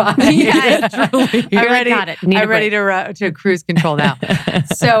easier ride. Yes, truly. I'm ready. I'm ready to cruise control now.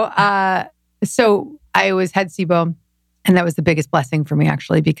 So I had SIBO, and that was the biggest blessing for me,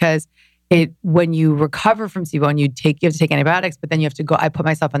 actually, because when you recover from SIBO and you have to take antibiotics, but then you have to go, I put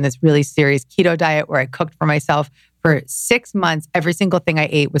myself on this really serious keto diet where I cooked for myself for 6 months. Every single thing I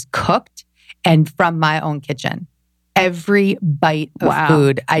ate was cooked and from my own kitchen. Every bite of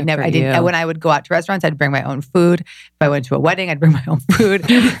food. When I would go out to restaurants, I'd bring my own food. If I went to a wedding, I'd bring my own food.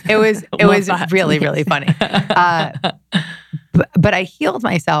 It was really, really funny. But I healed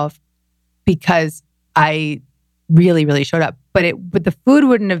myself because I really, really showed up. But the food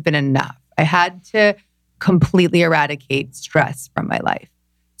wouldn't have been enough. I had to completely eradicate stress from my life.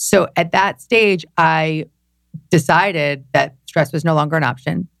 So at that stage, I decided that stress was no longer an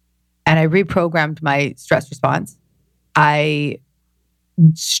option. And I reprogrammed my stress response. I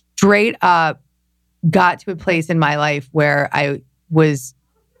straight up got to a place in my life where I was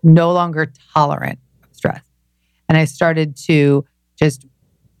no longer tolerant of stress. And I started to just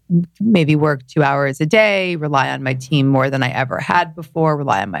maybe work 2 hours a day, rely on my team more than I ever had before,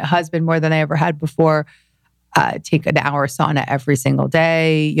 rely on my husband more than I ever had before, take an hour sauna every single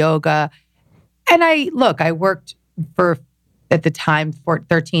day, yoga. And I worked for, at the time, for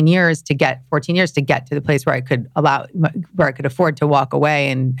 14 years to get to the place where I could afford to walk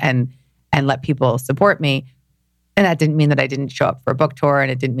away and let people support me. And that didn't mean that I didn't show up for a book tour, and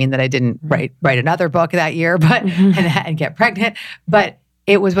it didn't mean that I didn't write another book that year, but and get pregnant. But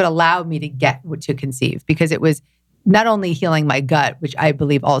it was what allowed me to conceive, because it was not only healing my gut, which I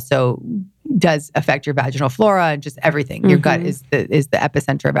believe also does affect your vaginal flora and just everything. Your gut is the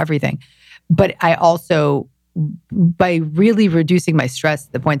epicenter of everything. But I also, by really reducing my stress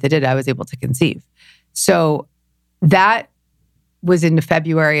to the point that I was able to conceive. So that was in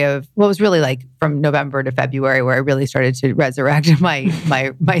February it was really from November to February where I really started to resurrect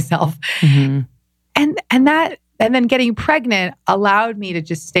myself. And then getting pregnant allowed me to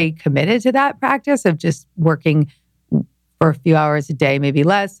just stay committed to that practice of just working for a few hours a day, maybe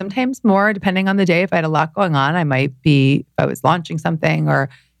less, sometimes more, depending on the day. If I had a lot going on, if I was launching something or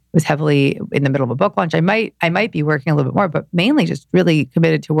was heavily in the middle of a book launch, I might be working a little bit more, but mainly just really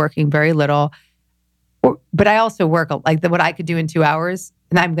committed to working very little. But I also work what I could do in 2 hours,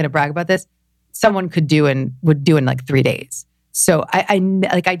 and I'm going to brag about this, someone would do in 3 days. So I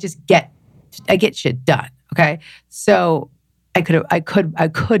get shit done. Okay. So I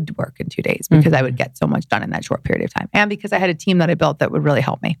could work in 2 days because I would get so much done in that short period of time. And because I had a team that I built that would really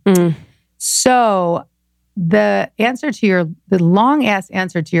help me. So the long ass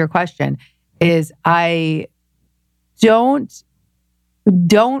answer to your question is I don't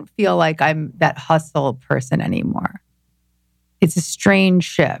feel like I'm that hustle person anymore. It's a strange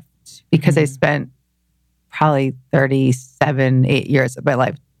shift because I spent probably 8 years of my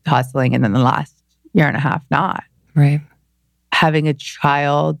life hustling, and then the last year and a half not. Right. Having a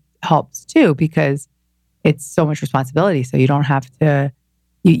child helps too, because it's so much responsibility. So you don't have to,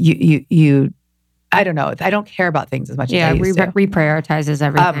 I don't know. I don't care about things as much as I used to. Reprioritizes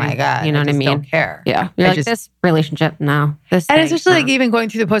everything. Oh my God. You know what I mean? Don't care. Yeah. You're like, this relationship, no. This and thing, especially no. like even going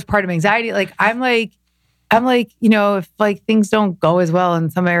through the postpartum anxiety, like I'm like, if like things don't go as well in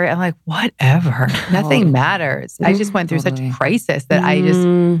some area, I'm like, whatever. Nothing matters. I just went through such a crisis that I just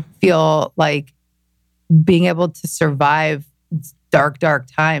feel like being able to survive dark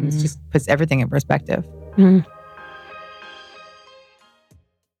times just puts everything in perspective.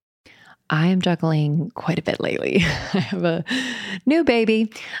 I am juggling quite a bit lately. I have a new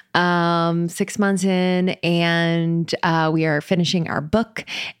baby, 6 months in, and we are finishing our book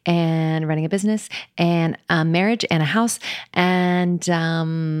and running a business and a marriage and a house. And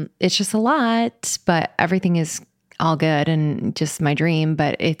it's just a lot, but everything is all good and just my dream,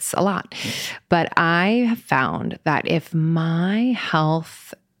 but it's a lot. But I have found that if my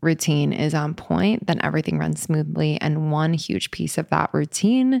health routine is on point, then everything runs smoothly. And one huge piece of that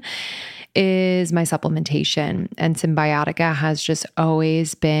routine is my supplementation. And Symbiotica has just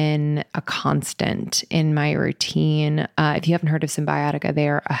always been a constant in my routine. If you haven't heard of Symbiotica,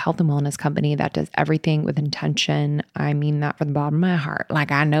 they're a health and wellness company that does everything with intention. I mean that from the bottom of my heart.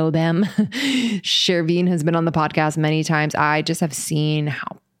 Like, I know them. Sherveen has been on the podcast many times. I just have seen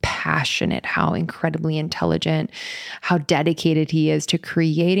how passionate, how incredibly intelligent, how dedicated he is to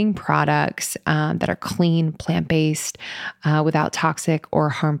creating products that are clean, plant-based, without toxic or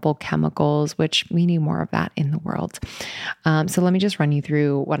harmful chemicals, which we need more of that in the world. So let me just run you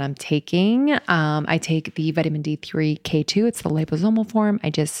through what I'm taking. I take the vitamin D3 K2. It's the liposomal form. I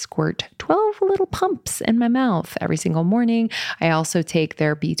just squirt 12 little pumps in my mouth every single morning. I also take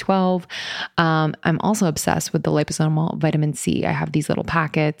their B12. I'm also obsessed with the liposomal vitamin C. I have these little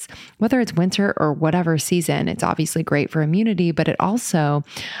packets. Whether it's winter or whatever season, it's obviously great for immunity, but it also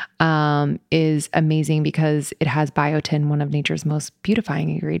is amazing because it has biotin, one of nature's most beautifying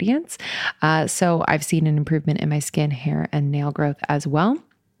ingredients. So I've seen an improvement in my skin, hair, and nail growth as well.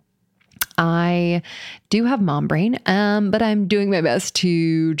 I do have mom brain, but I'm doing my best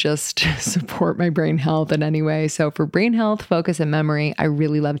to just support my brain health in any way. So for brain health, focus, and memory, I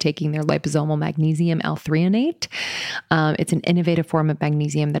really love taking their liposomal magnesium L-threonate. It's an innovative form of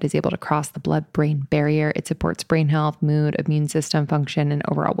magnesium that is able to cross the blood-brain barrier. It supports brain health, mood, immune system function, and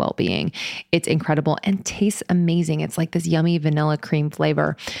overall well-being. It's incredible and tastes amazing. It's like this yummy vanilla cream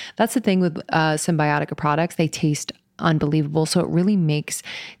flavor. That's the thing with Symbiotica products. They taste unbelievable. So it really makes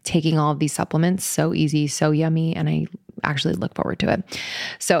taking all of these supplements so easy, so yummy, and I actually look forward to it.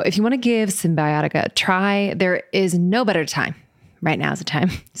 So if you want to give Symbiotica a try, there is no better time. Right now is the time.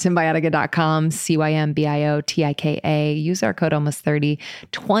 Symbiotica.com, CYMBIOTIKA. Use our code almost30,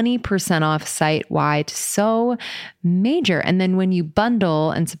 20% off site-wide. So major. And then when you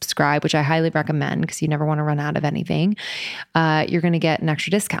bundle and subscribe, which I highly recommend because you never want to run out of anything, you're going to get an extra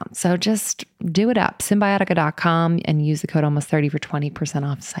discount. So just do it up. Symbiotica.com and use the code almost30 for 20%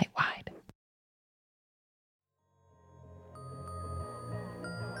 off site-wide.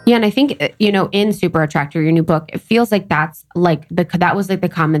 Yeah, and I think, in Super Attractor, your new book, it feels like that was like the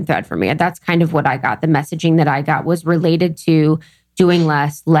common thread for me. That's kind of what I got. The messaging that I got was related to doing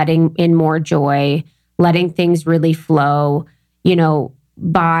less, letting in more joy, letting things really flow.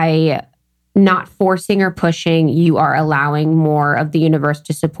 By not forcing or pushing, you are allowing more of the universe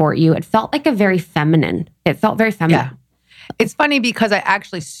to support you. It felt like very feminine. Yeah. It's funny because I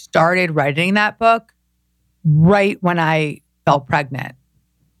actually started writing that book right when I fell pregnant.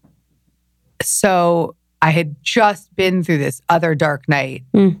 So I had just been through this other dark night.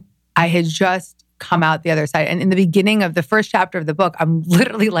 I had just come out the other side. And in the beginning of the first chapter of the book, I'm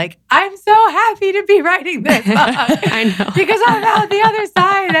literally like, I'm so happy to be writing this book. I know. Because I'm out the other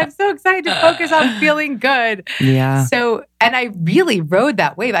side. I'm so excited to focus on feeling good. Yeah. So, and I really rode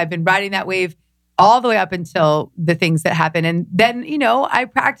that wave. I've been riding that wave all the way up until the things that happen. And then, I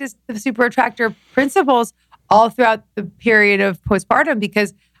practiced the Super Attractor principles all throughout the period of postpartum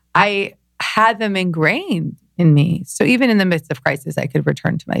because I had them ingrained in me. So even in the midst of crisis, I could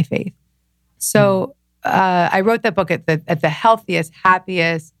return to my faith. So I wrote that book at the healthiest,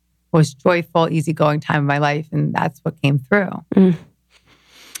 happiest, most joyful, easygoing time of my life. And that's what came through.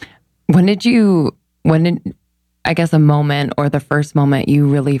 When did I guess a moment or the first moment you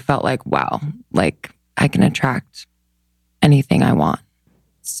really felt like, wow, like I can attract anything I want?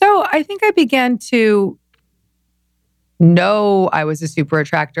 So I think I began to know I was a super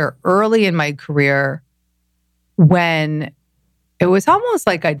attractor early in my career when it was almost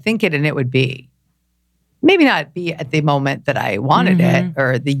like I'd think it and it would be. Maybe not be at the moment that I wanted it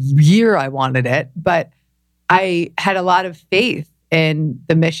or the year I wanted it, but I had a lot of faith in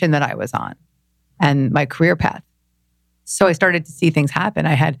the mission that I was on and my career path. So I started to see things happen.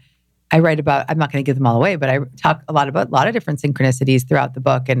 I write about, I'm not going to give them all away, but I talk a lot about a lot of different synchronicities throughout the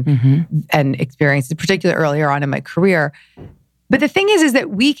book and experiences, particularly earlier on in my career. But the thing is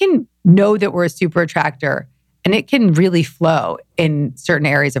that we can know that we're a super attractor and it can really flow in certain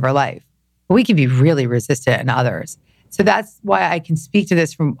areas of our life. But we can be really resistant in others. So that's why I can speak to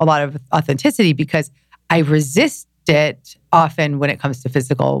this from a lot of authenticity, because I resist it often when it comes to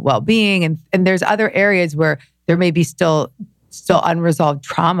physical well-being. And there's other areas where there may be still unresolved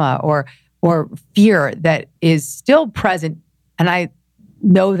trauma or fear that is still present. And I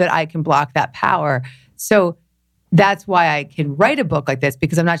know that I can block that power. So that's why I can write a book like this,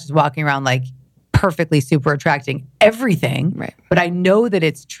 because I'm not just walking around like perfectly super attracting everything, right, but I know that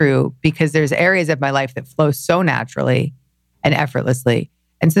it's true because there's areas of my life that flow so naturally and effortlessly.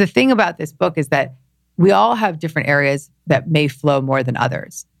 And so the thing about this book is that we all have different areas that may flow more than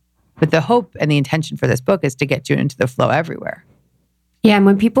others. But the hope and the intention for this book is to get you into the flow everywhere. Yeah. And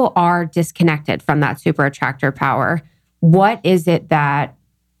when people are disconnected from that super attractor power, what is it that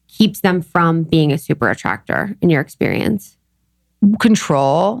keeps them from being a super attractor in your experience?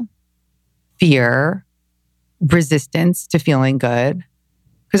 Control, fear, resistance to feeling good.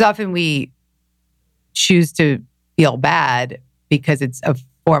 Because often we choose to feel bad because it's a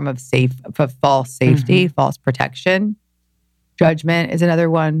form of false safety, false protection. Judgment is another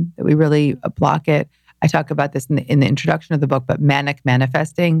one that we really block it. I talk about this in the introduction of the book, but manic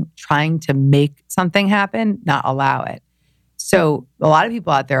manifesting, trying to make something happen, not allow it. So a lot of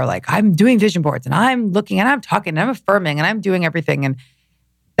people out there are like, I'm doing vision boards and I'm looking and I'm talking and I'm affirming and I'm doing everything. And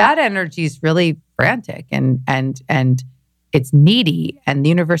that energy is really frantic and it's needy and the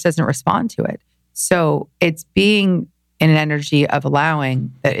universe doesn't respond to it. So it's being in an energy of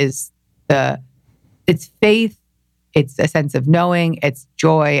allowing that is it's faith, it's a sense of knowing, it's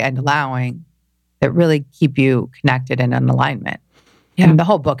joy and allowing that really keep you connected and in alignment. Yeah. And the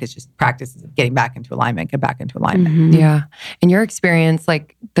whole book is just practices of getting back into alignment, get back into alignment. Yeah. In your experience,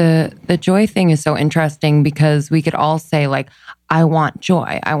 like the joy thing is so interesting because we could all say like, I want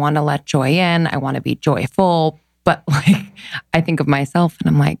joy. I want to let joy in. I want to be joyful. But like, I think of myself and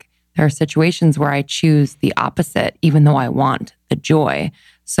I'm like, there are situations where I choose the opposite, even though I want the joy.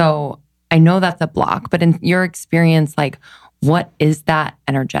 So I know that's a block, but in your experience, like, what is that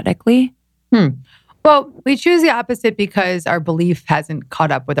energetically? Well, we choose the opposite because our belief hasn't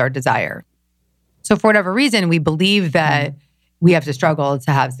caught up with our desire. So for whatever reason, we believe that we have to struggle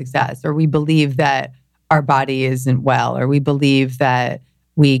to have success, or we believe that our body isn't well, or we believe that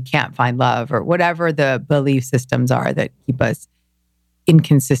we can't find love, or whatever the belief systems are that keep us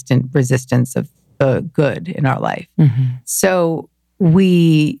inconsistent resistance of the good in our life. So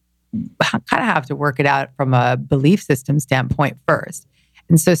we kind of have to work it out from a belief system standpoint first.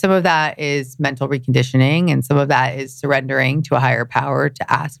 And so some of that is mental reconditioning, and some of that is surrendering to a higher power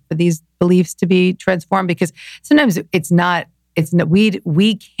to ask for these beliefs to be transformed. Because sometimes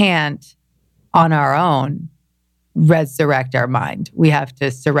we can't on our own resurrect our mind. We have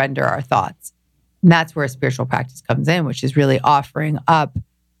to surrender our thoughts. And that's where spiritual practice comes in, which is really offering up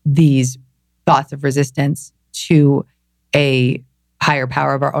these thoughts of resistance to a higher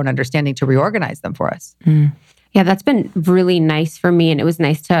power of our own understanding to reorganize them for us. Yeah, that's been really nice for me. And it was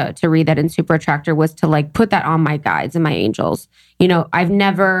nice to read that in Super Attractor, was to like put that on my guides and my angels. You know, I've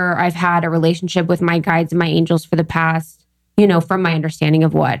had a relationship with my guides and my angels for the past, you know, from my understanding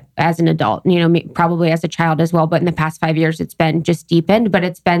of what, as an adult, you know, probably as a child as well. But in the past 5 years, it's been just deepened. But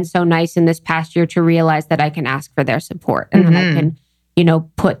it's been so nice in this past year to realize that I can ask for their support and that I can, you know,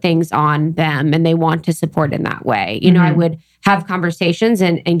 put things on them and they want to support in that way. You know, I would have conversations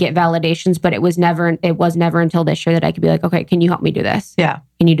and get validations, but it was never until this year that I could be like, okay, can you help me do this? Yeah.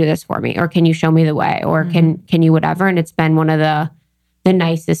 Can you do this for me? Or can you show me the way? Or can you whatever? And it's been one of the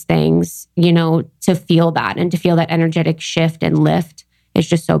nicest things, you know, to feel that and to feel that energetic shift and lift is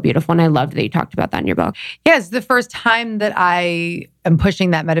just so beautiful. And I loved that you talked about that in your book. Yeah, it's the first time that I am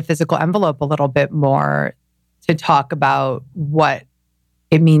pushing that metaphysical envelope a little bit more to talk about what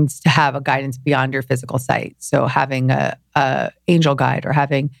it means to have a guidance beyond your physical sight. So having a angel guide, or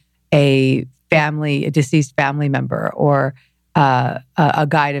having a deceased family member, or a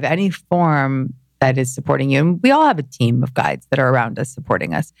guide of any form that is supporting you. And we all have a team of guides that are around us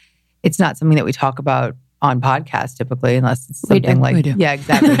supporting us. It's not something that we talk about on podcasts typically, unless it's something like, yeah,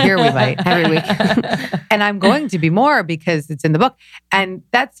 exactly. Here we might every week. And I'm going to be more because it's in the book. And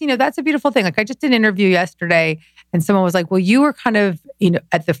that's a beautiful thing. Like I just did an interview yesterday and someone was like, well, you were kind of,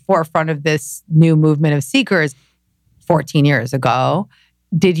 at the forefront of this new movement of seekers 14 years ago.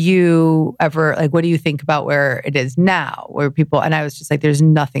 Did you ever, like, what do you think about where it is now? Where people, and I was just like, there's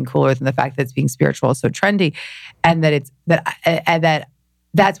nothing cooler than the fact that it's being spiritual is so trendy. And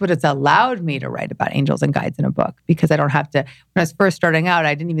that's what it's allowed me to write about angels and guides in a book, because I don't have to, when I was first starting out,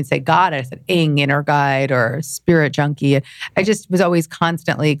 I didn't even say God, I said inner guide or spirit junkie. I just was always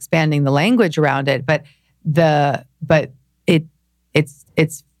constantly expanding the language around it. But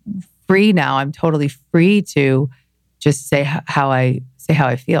it's free now. I'm totally free to just say how I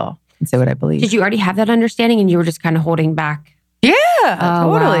feel and say what I believe. Did you already have that understanding and you were just kind of holding back? Yeah,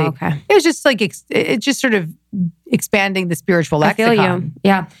 totally. Wow, okay. It was just like, it's just sort of expanding the spiritual lexicon. I feel you.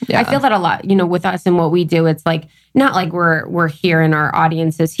 Yeah. I feel that a lot, with us and what we do. It's like, not like we're here and our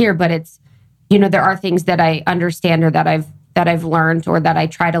audience is here, but it's, there are things that I understand or that I've learned or that I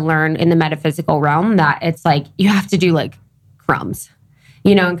try to learn in the metaphysical realm that it's like, you have to do like crumbs,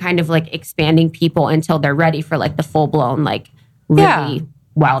 and kind of like expanding people until they're ready for like the full blown, like really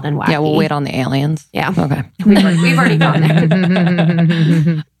wild and wacky. Yeah, we'll wait on the aliens. Yeah. Okay. We've already gone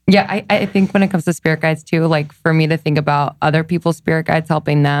there. Yeah, I think when it comes to spirit guides too, like for me to think about other people's spirit guides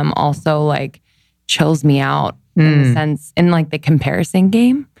helping them also like chills me out in the sense, in like the comparison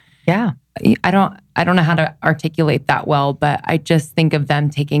game. Yeah. I don't know how to articulate that well, but I just think of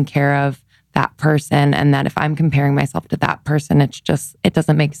them taking care of that person, and that if I'm comparing myself to that person, it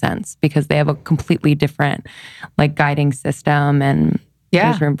doesn't make sense because they have a completely different like guiding system, and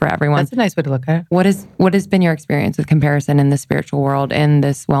there's room for everyone. That's a nice way to look at it. What has been your experience with comparison in the spiritual world, in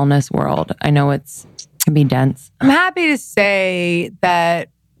this wellness world? I know it can be dense. I'm happy to say that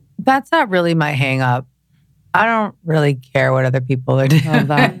that's not really my hang up. I don't really care what other people are doing. Love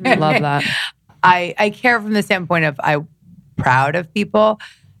that. Love that. I care from the standpoint of I'm proud of people.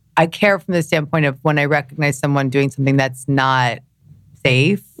 I care from the standpoint of when I recognize someone doing something that's not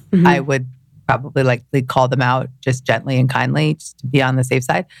safe, I would probably likely call them out just gently and kindly, just to be on the safe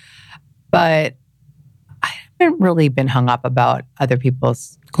side. But I haven't really been hung up about other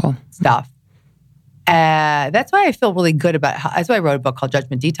people's stuff. That's why I feel really good about, that's why I wrote a book called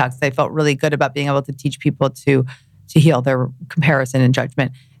Judgment Detox. I felt really good about being able to teach people to heal their comparison and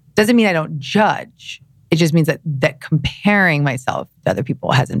judgment. Doesn't mean I don't judge. It just means that comparing myself to other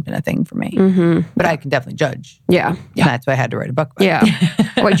people hasn't been a thing for me. But I can definitely judge. Yeah. And that's why I had to write a book about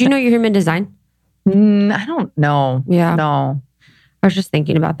it. Wait, do you know you're human design? I don't know. Yeah. No. I was just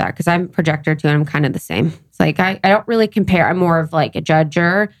thinking about that because I'm a projector too, and I'm kind of the same. It's like, I don't really compare. I'm more of like a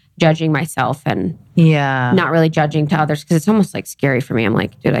judger, judging myself and not really judging to others, because it's almost like scary for me. I'm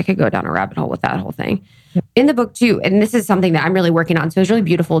like, dude, I could go down a rabbit hole with that whole thing. In the book too, and this is something that I'm really working on. So it's really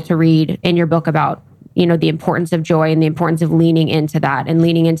beautiful to read in your book about, the importance of joy and the importance of leaning into that and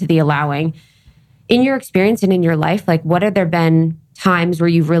leaning into the allowing. In your experience and in your life, like what have there been times where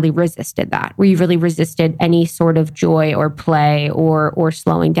you've really resisted that, where you've really resisted any sort of joy or play or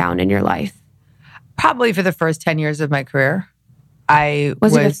slowing down in your life? Probably for the first 10 years of my career.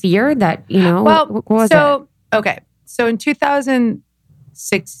 Was it a fear that, Well, what was it? Okay. So in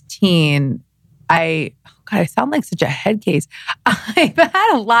 2016, I sound like such a head case. I've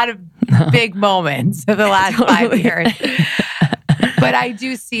had a lot of big moments over the last 5 years. But I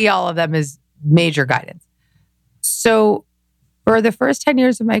do see all of them as major guidance. So for the first 10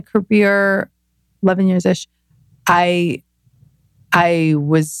 years of my career, 11 years-ish, I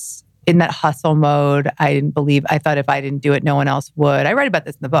was in that hustle mode. I thought if I didn't do it, no one else would. I write about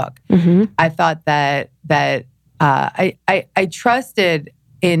this in the book. I thought that I trusted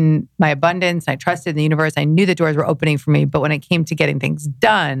in my abundance. I trusted in the universe. I knew the doors were opening for me. But when it came to getting things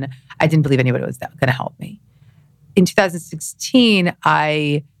done, I didn't believe anybody was going to help me. In 2016, in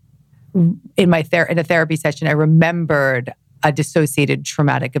a therapy session, I remembered a dissociated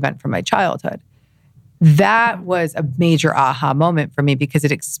traumatic event from my childhood. That was a major aha moment for me because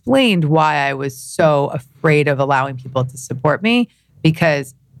it explained why I was so afraid of allowing people to support me,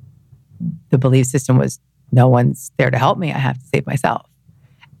 because the belief system was no one's there to help me. I have to save myself.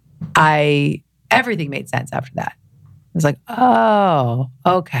 Everything made sense after that. I was like, oh,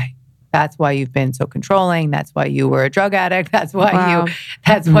 okay. That's why you've been so controlling. That's why you were a drug addict. That's why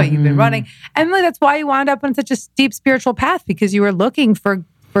why you've been running. And that's why you wound up on such a steep spiritual path, because you were looking for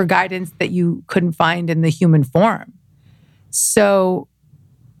guidance that you couldn't find in the human form. So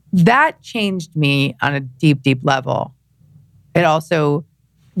that changed me on a deep, deep level. It also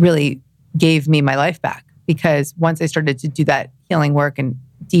really gave me my life back, because once I started to do that healing work and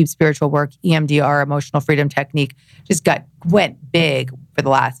deep spiritual work, EMDR, emotional freedom technique, just went big for the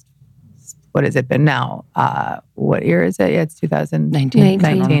last, what has it been now? What year is it? Yeah, it's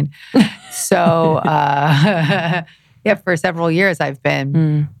 2019. So yeah, for several years I've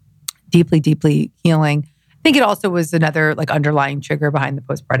been deeply, deeply healing. I think it also was another like underlying trigger behind the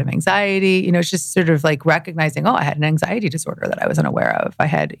postpartum anxiety. It's just sort of like recognizing, I had an anxiety disorder that I was unaware of. I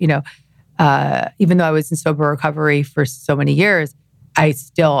had, even though I was in sober recovery for so many years, I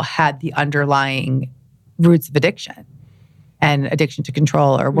still had the underlying roots of addiction and addiction to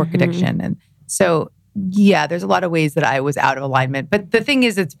control or work addiction. And so, yeah, there's a lot of ways that I was out of alignment. But the thing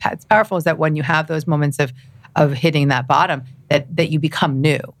is, it's powerful is that when you have those moments of hitting that bottom, that you become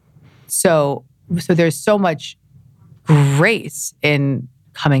new. So there's so much grace in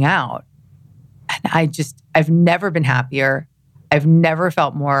coming out. And I've never been happier. I've never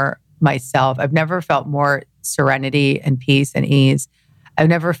felt more myself. I've never felt more serenity and peace and ease. I've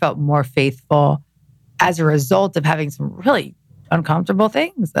never felt more faithful as a result of having some really uncomfortable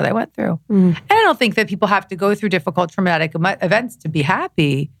things that I went through. And I don't think that people have to go through difficult traumatic events to be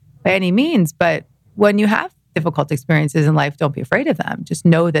happy by any means. But when you have difficult experiences in life, don't be afraid of them. Just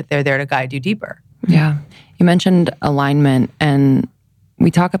know that they're there to guide you deeper. Yeah. You mentioned alignment, and we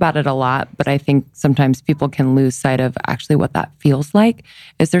talk about it a lot, but I think sometimes people can lose sight of actually what that feels like.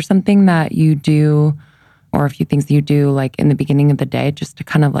 Is there something that you do or a few things that you do like in the beginning of the day just to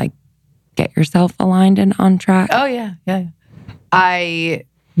kind of like get yourself aligned and on track? Oh, yeah. I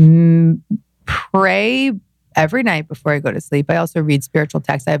pray every night before I go to sleep. I also read spiritual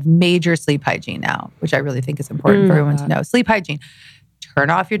texts. I have major sleep hygiene now, which I really think is important for everyone to know. Sleep hygiene. Turn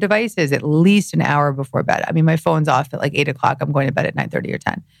off your devices at least an hour before bed. I mean, my phone's off at like 8 o'clock. I'm going to bed at 9:30 or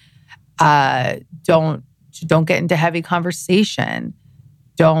 10. Don't get into heavy conversation.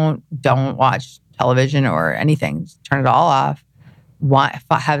 Don't watch television or anything. Just turn it all off.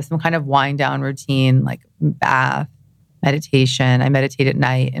 Have some kind of wind down routine, like bath, meditation. I meditate at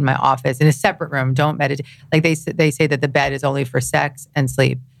night in my office in a separate room. Don't meditate. Like they say that the bed is only for sex and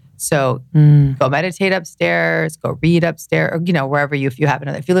sleep. So go meditate upstairs, go read upstairs, or, wherever if you have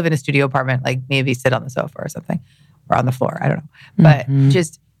if you live in a studio apartment, like maybe sit on the sofa or something, or on the floor. I don't know. But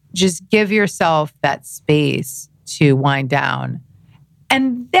just give yourself that space to wind down.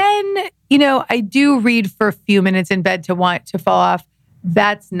 And then, I do read for a few minutes in bed to fall off.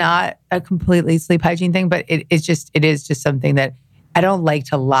 That's not a completely sleep hygiene thing, but it is just something that I don't like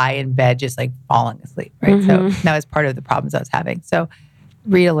to lie in bed just like falling asleep, right? So that was part of the problems I was having. So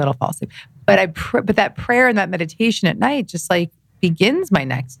read a little, fall asleep. But but that prayer and that meditation at night just like begins my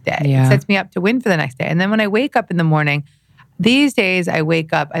next day. Yeah. It sets me up to win for the next day. And then when I wake up in the morning, these days I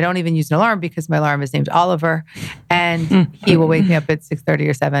wake up, I don't even use an alarm because my alarm is named Oliver, and he will wake me up at 6:30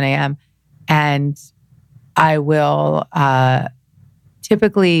 or 7 a.m. And I will,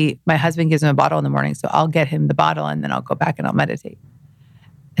 typically my husband gives him a bottle in the morning. So I'll get him the bottle and then I'll go back and I'll meditate.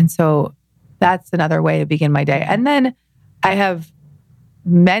 And so that's another way to begin my day. And then I have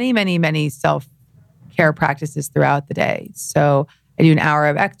many, many, many self-care practices throughout the day. So I do an hour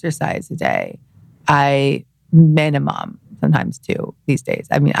of exercise a day. Minimum, sometimes 2 these days.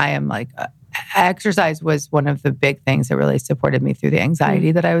 I mean, I am like, exercise was one of the big things that really supported me through the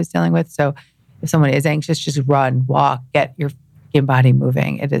anxiety that I was dealing with. So if someone is anxious, just run, walk, get your body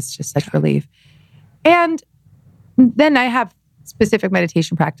moving. It is just such relief. And then I have specific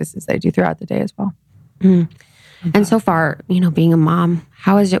meditation practices that I do throughout the day as well. And so far, being a mom,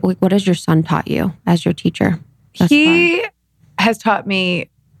 how is it? What has your son taught you as your teacher? He has taught me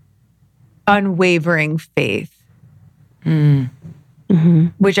unwavering faith,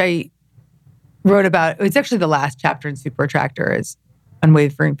 which I wrote about. It's actually the last chapter in Super Attractor is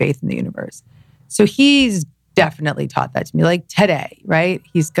unwavering faith in the universe. So he's definitely taught that to me. Like today, right?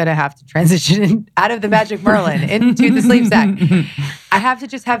 He's going to have to transition out of the Magic Merlin into the sleep sack. I have to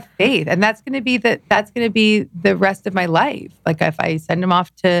just have faith. And that's going to be the rest of my life. Like if I send him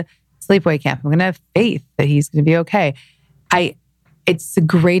off to sleepaway camp, I'm going to have faith that he's going to be okay. It's the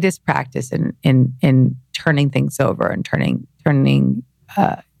greatest practice in turning things over and turning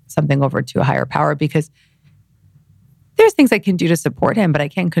something over to a higher power, because there's things I can do to support him, but I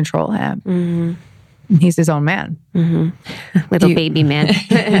can't control him. He's his own man. Little baby man.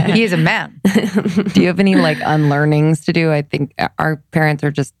 He is a man. Do you have any like unlearnings to do? I think our parents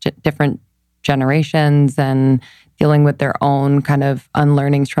are just different generations and dealing with their own kind of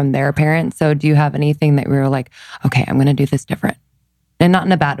unlearnings from their parents. So do you have anything that we were like, okay, I'm going to do this different? And not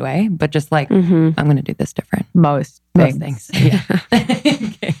in a bad way, but just like, I'm going to do this different. Most things. Yeah.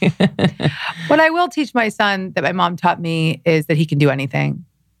 What I will teach my son that my mom taught me is that he can do anything.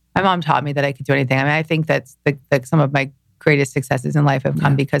 My mom taught me that I could do anything. I mean, I think that's some of my greatest successes in life have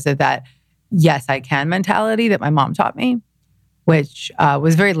come because of that yes, I can mentality that my mom taught me, which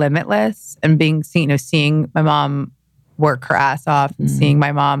was very limitless, and seeing my mom work her ass off and seeing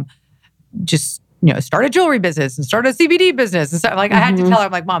my mom just, start a jewelry business and start a CBD business and stuff. Like I had to tell her,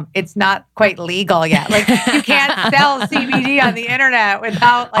 I'm like, Mom, it's not quite legal yet. Like you can't sell CBD on the internet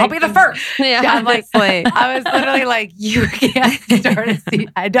without I'll be the first. Yeah, I'm like, I was literally like, you can't start a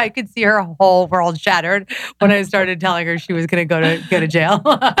CBD. I could see her whole world shattered when I started telling her she was going to go to jail.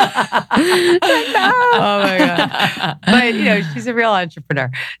 Oh my God. But she's a real entrepreneur.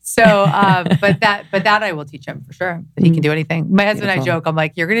 So, but that I will teach him for sure. That he can do anything. My husband and I joke, I'm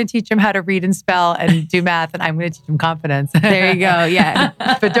like, you're going to teach him how to read and spell and do math, and I'm going to teach him confidence. There you go. Yeah.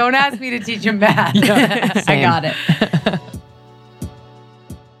 But don't ask me to teach him math. I got it.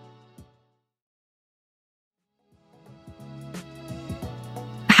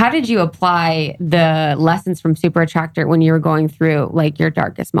 How did you apply the lessons from Super Attractor when you were going through like your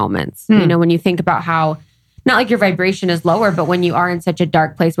darkest moments? When you think about how, not like your vibration is lower, but when you are in such a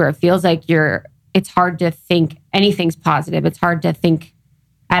dark place where it feels like it's hard to think anything's positive. It's hard to think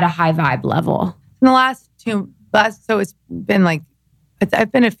at a high vibe level. In the so it's been like,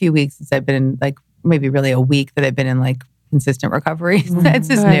 I've been a few weeks since I've been in like, maybe really a week that I've been in like consistent recovery. It's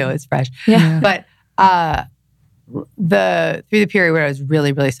just new, it's fresh. Yeah. But through the period where I was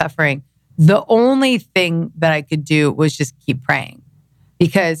really, really suffering, the only thing that I could do was just keep praying,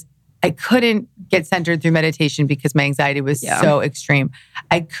 because I couldn't get centered through meditation because my anxiety was so extreme.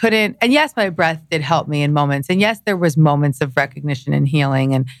 I couldn't, and yes, my breath did help me in moments. And yes, there was moments of recognition and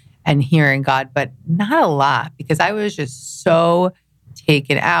healing and hearing God, but not a lot, because I was just so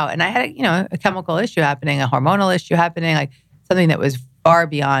taken out. And I had a chemical issue happening, a hormonal issue happening, like something that was far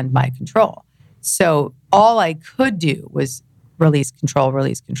beyond my control. So all I could do was release control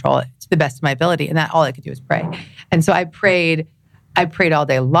to the best of my ability. And that all I could do was pray. And so I prayed all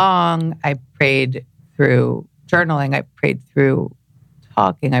day long. I prayed through journaling. I prayed through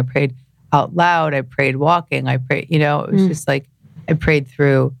talking. I prayed out loud. I prayed walking. I prayed, it was just like, I prayed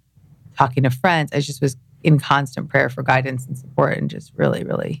through talking to friends. I just was in constant prayer for guidance and support, and just really,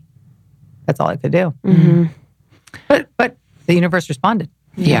 really, that's all I could do. Mm-hmm. But the universe responded.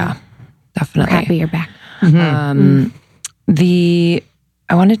 Yeah, definitely. We're happy you're back.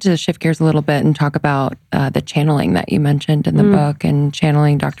 I wanted to shift gears a little bit and talk about the channeling that you mentioned in the book, and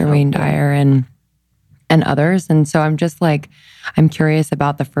channeling Dr. Wayne Dyer and others. And so I'm just like, I'm curious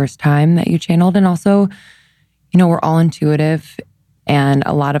about the first time that you channeled. And also, we're all intuitive, and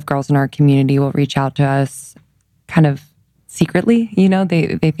a lot of girls in our community will reach out to us kind of secretly.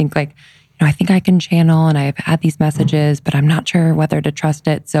 They think like, I think I can channel, and I've had these messages, but I'm not sure whether to trust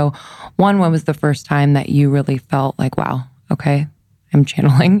it. So when was the first time that you really felt like, wow, okay, I'm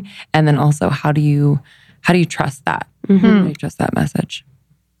channeling? And then also, how do you trust that? How do you trust that message?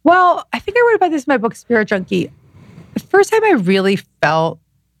 Well, I think I wrote about this in my book, Spirit Junkie. The first time I really felt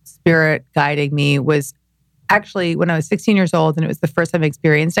spirit guiding me was actually when I was 16 years old, and it was the first time I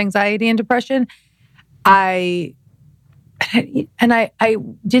experienced anxiety and depression. I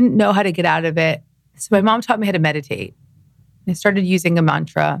didn't know how to get out of it. So my mom taught me how to meditate. I started using a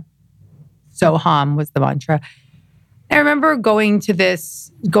mantra. Soham was the mantra. I remember going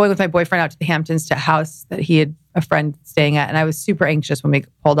with my boyfriend out to the Hamptons to a house that he had a friend staying at. And I was super anxious when we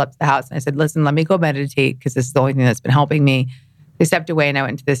pulled up to the house. And I said, listen, let me go meditate, because this is the only thing that's been helping me. They stepped away, and I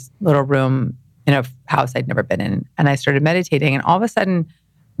went into this little room in a house I'd never been in. And I started meditating. And all of a sudden,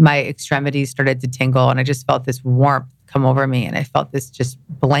 my extremities started to tingle. And I just felt this warmth come over me. And I felt this just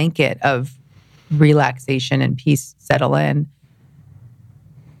blanket of relaxation and peace settle in.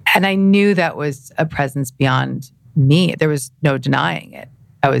 And I knew that was a presence beyond me. There was no denying it.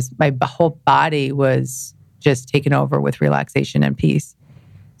 My whole body was just taken over with relaxation and peace.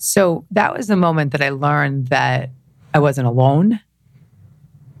 So that was the moment that I learned that I wasn't alone,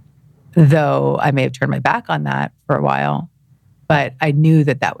 though I may have turned my back on that for a while, but I knew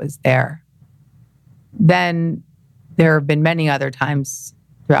that was there. Then there have been many other times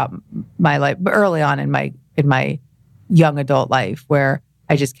throughout my life, early on in my young adult life, where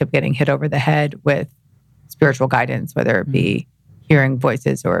I just kept getting hit over the head with spiritual guidance, whether it be hearing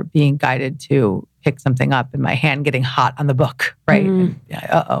voices or being guided to pick something up, and my hand getting hot on the book, right? And,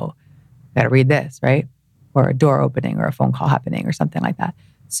 got to read this, right? Or a door opening, or a phone call happening, or something like that.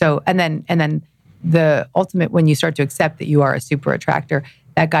 So, and then the ultimate, when you start to accept that you are a super attractor,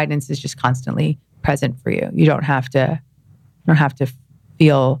 that guidance is just constantly present for you. You don't have to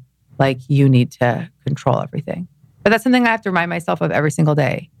feel like you need to control everything. But that's something I have to remind myself of every single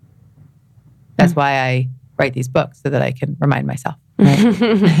day. That's why I write these books so that I can remind myself. Right?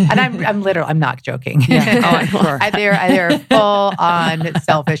 And I'm not joking. Yeah. Oh, I'm sure. They're a full on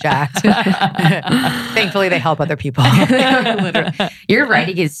selfish act. Thankfully, they help other people. Literally. Your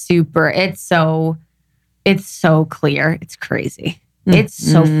writing is it's so clear. It's crazy. It's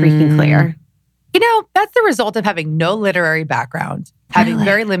so freaking clear. That's the result of having no literary background, having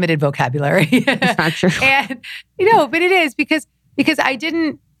very limited vocabulary. It's not true. And, but it is because I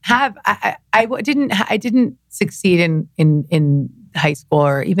didn't have, I didn't succeed in high school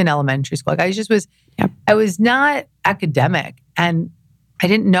or even elementary school. I was not academic, and I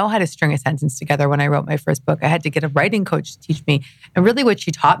didn't know how to string a sentence together when I wrote my first book. I had to get a writing coach to teach me. And really what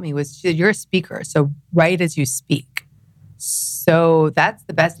she taught me was, you're a speaker, so write as you speak. So that's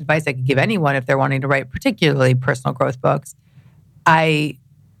the best advice I could give anyone if they're wanting to write particularly personal growth books. I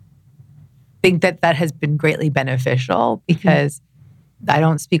think that has been greatly beneficial because I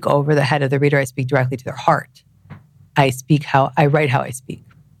don't speak over the head of the reader. I speak directly to their heart. I write how I speak.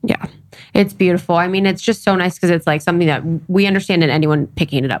 Yeah. It's beautiful. I mean, it's just so nice because it's like something that we understand and anyone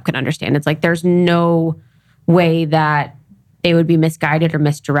picking it up can understand. It's like there's no way that they would be misguided or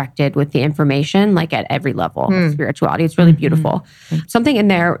misdirected with the information, like at every level of spirituality. It's really beautiful. Something in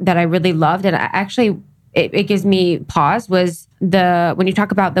there that I really loved, and it gives me pause, was when you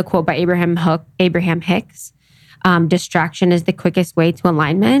talk about the quote by Abraham Hicks, distraction is the quickest way to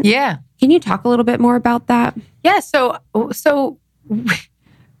alignment. Yeah. Can you talk a little bit more about that? Yeah. So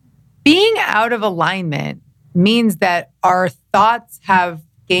being out of alignment means that our thoughts have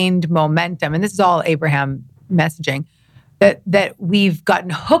gained momentum. And this is all Abraham messaging, that we've gotten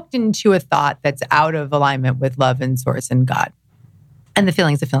hooked into a thought that's out of alignment with love and source and God and the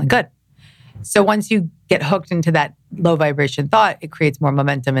feelings of feeling good. So once you get hooked into that low vibration thought, it creates more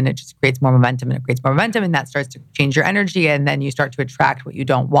momentum, and it just creates more momentum, and it creates more momentum, and that starts to change your energy, and then you start to attract what you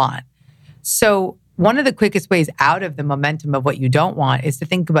don't want. So one of the quickest ways out of the momentum of what you don't want is to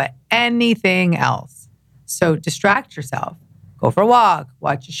think about anything else. So distract yourself. Go for a walk,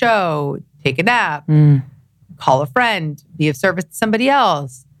 watch a show, take a nap, call a friend, be of service to somebody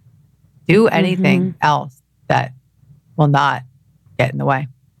else. Do anything else that will not get in the way.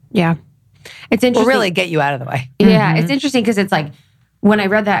 Yeah. It's interesting. Will really get you out of the way. Yeah. It's interesting because it's like, when I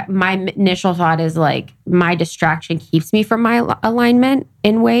read that, my initial thought is like, my distraction keeps me from my alignment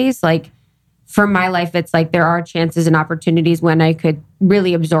in ways. Like, for my life, it's like there are chances and opportunities when I could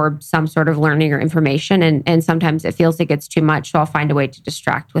really absorb some sort of learning or information. And sometimes it feels like it's too much. So I'll find a way to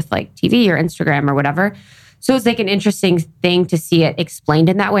distract with like TV or Instagram or whatever. So it's like an interesting thing to see it explained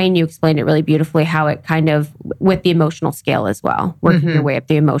in that way. And you explained it really beautifully, how it kind of, with the emotional scale as well, working your way up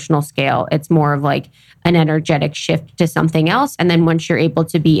the emotional scale, it's more of like an energetic shift to something else. And then once you're able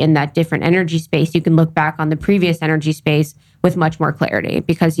to be in that different energy space, you can look back on the previous energy space with much more clarity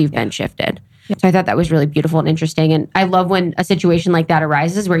because you've been shifted. So I thought that was really beautiful and interesting. And I love when a situation like that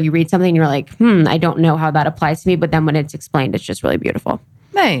arises where you read something and you're like, I don't know how that applies to me. But then when it's explained, it's just really beautiful.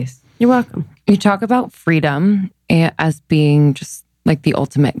 Nice. You're welcome. You talk about freedom as being just like the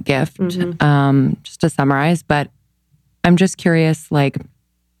ultimate gift, just to summarize. But I'm just curious, like,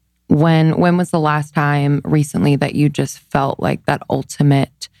 when was the last time recently that you just felt like that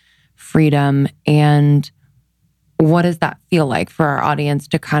ultimate freedom? And what does that feel like for our audience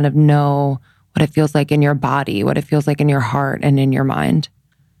to kind of know what it feels like in your body, what it feels like in your heart and in your mind?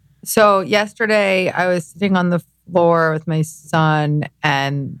 So yesterday I was sitting on the floor with my son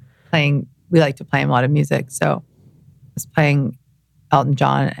and playing. We like to play him a lot of music. So I was playing Elton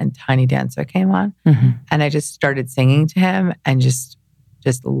John, and Tiny Dancer came on. And I just started singing to him and just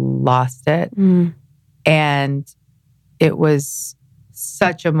lost it. And it was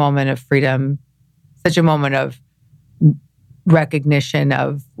such a moment of freedom, such a moment of recognition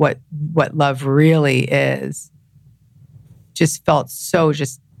of what love really is. Just felt so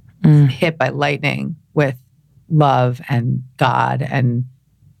hit by lightning with love and God, and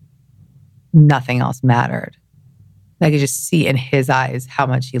nothing else mattered. I could just see in his eyes how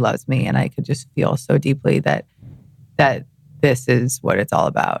much he loves me, and I could just feel so deeply that this is what it's all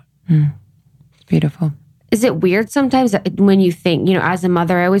about. It's beautiful. Is it weird sometimes that when you think, as a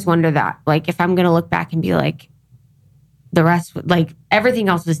mother, I always wonder that, like, if I'm going to look back and be like, the rest, like everything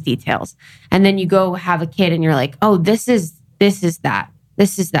else was details. And then you go have a kid and you're like, oh, this is that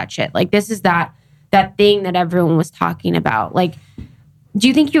shit. Like, this is that thing that everyone was talking about. Like, do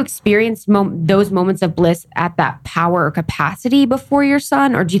you think you experienced those moments of bliss at that power or capacity before your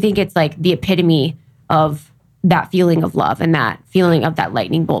son? Or do you think it's like the epitome of that feeling of love and that feeling of that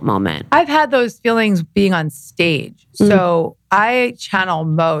lightning bolt moment? I've had those feelings being on stage. So I channel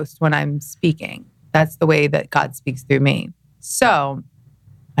most when I'm speaking. That's the way that God speaks through me. So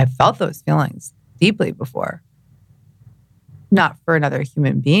I felt those feelings deeply before. Not for another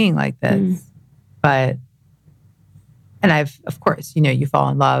human being like this, but, and of course, you fall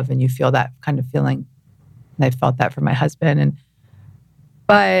in love and you feel that kind of feeling. And I felt that for my husband.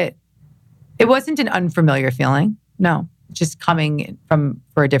 But it wasn't an unfamiliar feeling. No, just coming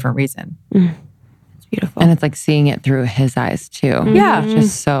for a different reason. It's beautiful. And it's like seeing it through his eyes too. Yeah.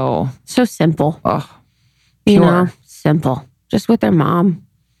 Just so simple. Pure. Simple. Just with their mom.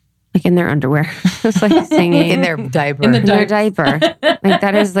 Like in their underwear, just like singing. In their diaper. In their diaper. Like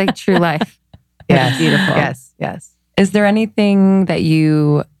that is like true life. Yes. Beautiful. Yes. Is there anything that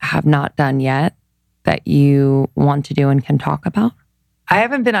you have not done yet that you want to do and can talk about? I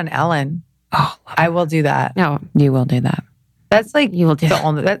haven't been on Ellen. Oh, I will do that. No, you will do that. That's like you will do the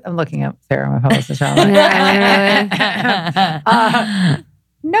only. I'm looking at Sarah, my publicist.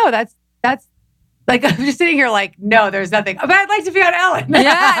 No, that's like, I'm just sitting here like, no, there's nothing. But I'd like to be on Ellen.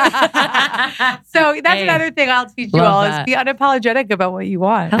 Yeah. So that's another thing I'll teach you all is be unapologetic about what you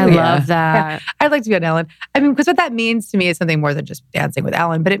want. I love that. Yeah. I'd like to be on Ellen. I mean, because what that means to me is something more than just dancing with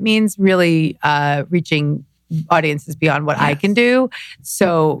Ellen, but it means really reaching audiences beyond what I can do.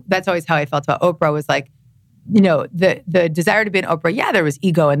 So that's always how I felt about Oprah was like, the desire to be an Oprah. Yeah, there was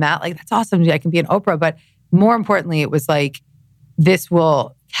ego in that. Like, that's awesome. I can be an Oprah. But more importantly, it was like, this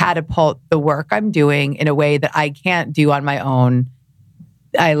will catapult the work I'm doing in a way that I can't do on my own.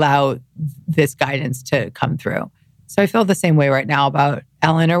 I allow this guidance to come through. So I feel the same way right now about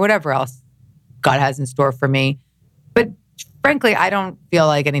Ellen or whatever else God has in store for me. But frankly, I don't feel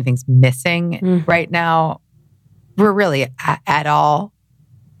like anything's missing right now. We're really at all.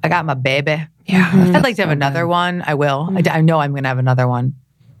 I got my baby. Yeah. I'd like to have another one. I will. I know I'm going to have another one.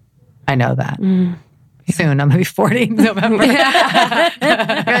 I know that. Soon. I'm going to be 40 in November. You're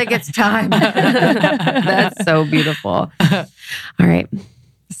like, it's time. That's so beautiful. All right.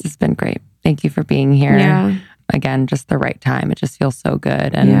 This has been great. Thank you for being here. Yeah. Again, just the right time. It just feels so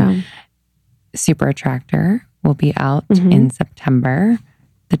good. And Super Attractor will be out in September.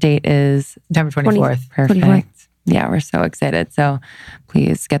 The date is September 24th. Perfect. 24th. Yeah, we're so excited. So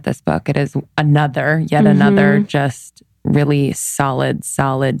please get this book. It is yet another just really solid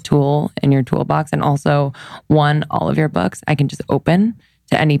tool in your toolbox. And also, all of your books, I can just open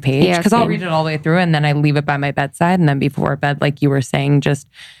to any page because I'll read it all the way through and then I leave it by my bedside. And then before bed, like you were saying, just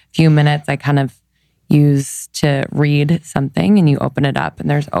a few minutes, I kind of use to read something and you open it up and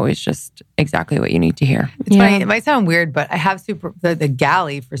there's always just exactly what you need to hear. It's funny. It might sound weird, but I have the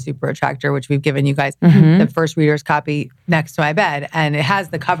galley for Super Attractor, which we've given you guys the first reader's copy next to my bed. And it has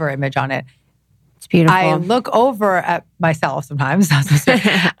the cover image on it. It's beautiful. I look over at myself sometimes.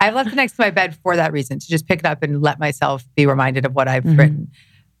 I've left it next to my bed for that reason, to just pick it up and let myself be reminded of what I've written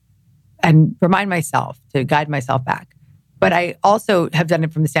and remind myself to guide myself back. But I also have done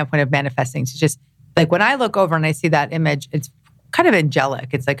it from the standpoint of manifesting, to just, like when I look over and I see that image, it's kind of angelic.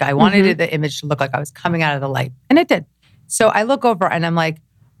 It's like I wanted the image to look like I was coming out of the light. And it did. So I look over and I'm like,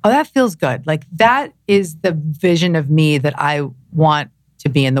 oh, that feels good. Like that is the vision of me that I want to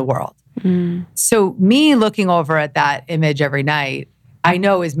be in the world. So me looking over at that image every night, I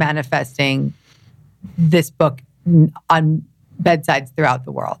know is manifesting this book on bedsides throughout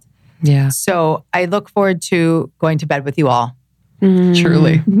the world. Yeah. So I look forward to going to bed with you all.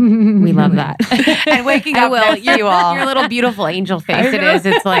 Truly. We love that. And waking up next to you all. Your little beautiful angel face. It is.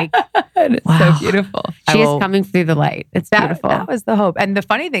 It's like, It's so beautiful. she is coming through the light. It's beautiful. That was the hope. And the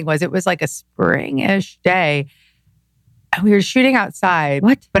funny thing was, it was like a spring-ish day. And we were shooting outside.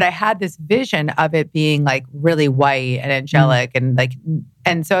 But I had this vision of it being like really white and angelic.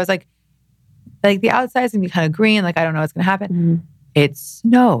 And so I was like the outside's gonna be kind of green. Like, I don't know what's gonna happen. It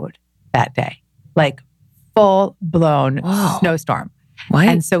snowed that day. Like full blown snowstorm. What?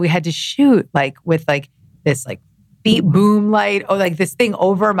 And so we had to shoot like with like this like beat boom light, like this thing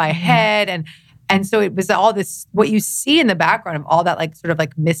over my head. And so it was all this, what you see in the background of all that like sort of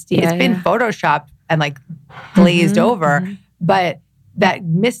like misty, it's been photoshopped and like glazed over, but that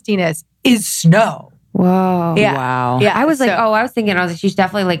mistiness is snow. Whoa. Yeah. Wow. Yeah. I was like, she's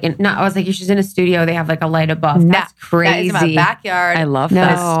definitely like, she's in a studio. They have like a light above. That's crazy. That is my backyard. I love in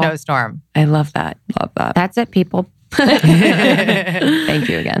that. a snowstorm. I love that. Love that. That's it, people. Thank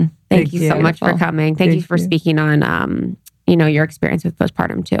you again. Thank you so much for coming. Thank you for speaking on, your experience with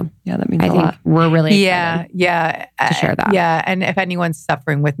postpartum too. Yeah, that means I a think lot. we're really excited to share that. Yeah. And if anyone's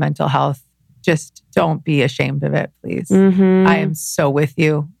suffering with mental health, just don't be ashamed of it, please. I am so with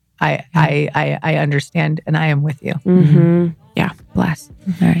you. I understand and I am with you. Yeah. Bless.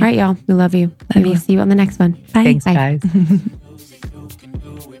 All right, y'all. We love you. We'll see you on the next one. Bye. Thanks, guys.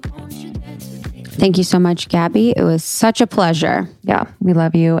 Thank you so much, Gabby. It was such a pleasure. Yeah, we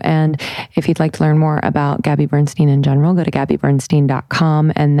love you. And if you'd like to learn more about Gabby Bernstein in general, go to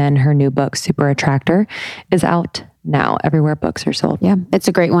gabbybernstein.com. And then her new book, Super Attractor, is out now everywhere books are sold. Yeah, it's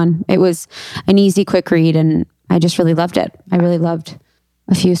a great one. It was an easy, quick read, and I just really loved it. I really loved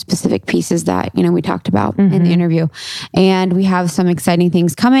a few specific pieces that, we talked about in the interview. And we have some exciting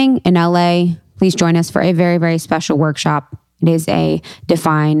things coming in LA. Please join us for a very, very special workshop. It is a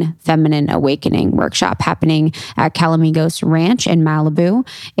Define Feminine Awakening workshop happening at Calamigos Ranch in Malibu.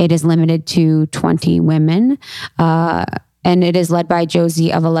 It is limited to 20 women. And it is led by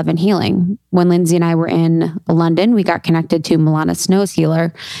Josie of 11 Healing. When Lindsay and I were in London, we got connected to Milana Snow's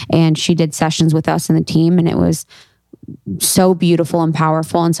healer, and she did sessions with us and the team, and it was so beautiful and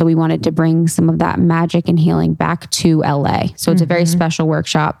powerful. And so we wanted to bring some of that magic and healing back to LA. So it's a very special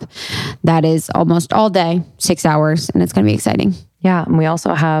workshop that is almost all day, 6 hours, and it's going to be exciting. Yeah. And we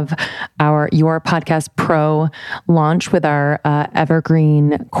also have Your Podcast Pro launch with our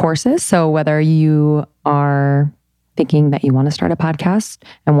evergreen courses. So whether you are thinking that you want to start a podcast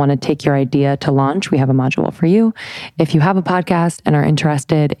and want to take your idea to launch, we have a module for you. If you have a podcast and are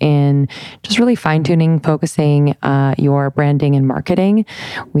interested in just really fine-tuning, focusing your branding and marketing,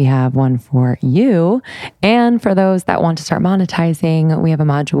 we have one for you. And for those that want to start monetizing, we have a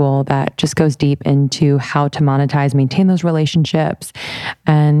module that just goes deep into how to monetize, maintain those relationships,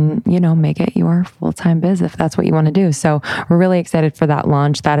 and, make it your full-time biz if that's what you want to do. So we're really excited for that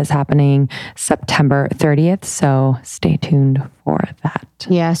launch. That is happening September 30th. So stay tuned for that.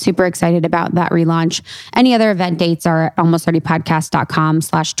 Yeah, super excited about that relaunch. Any other event dates are at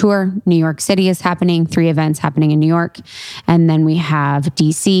almost30podcast.com/tour. New York City is happening, 3 events happening in New York. And then we have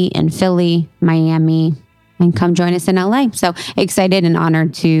DC and Philly, Miami, and come join us in LA. So excited and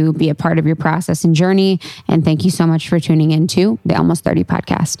honored to be a part of your process and journey. And thank you so much for tuning into the Almost 30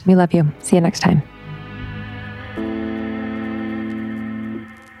 podcast. We love you. See you next time.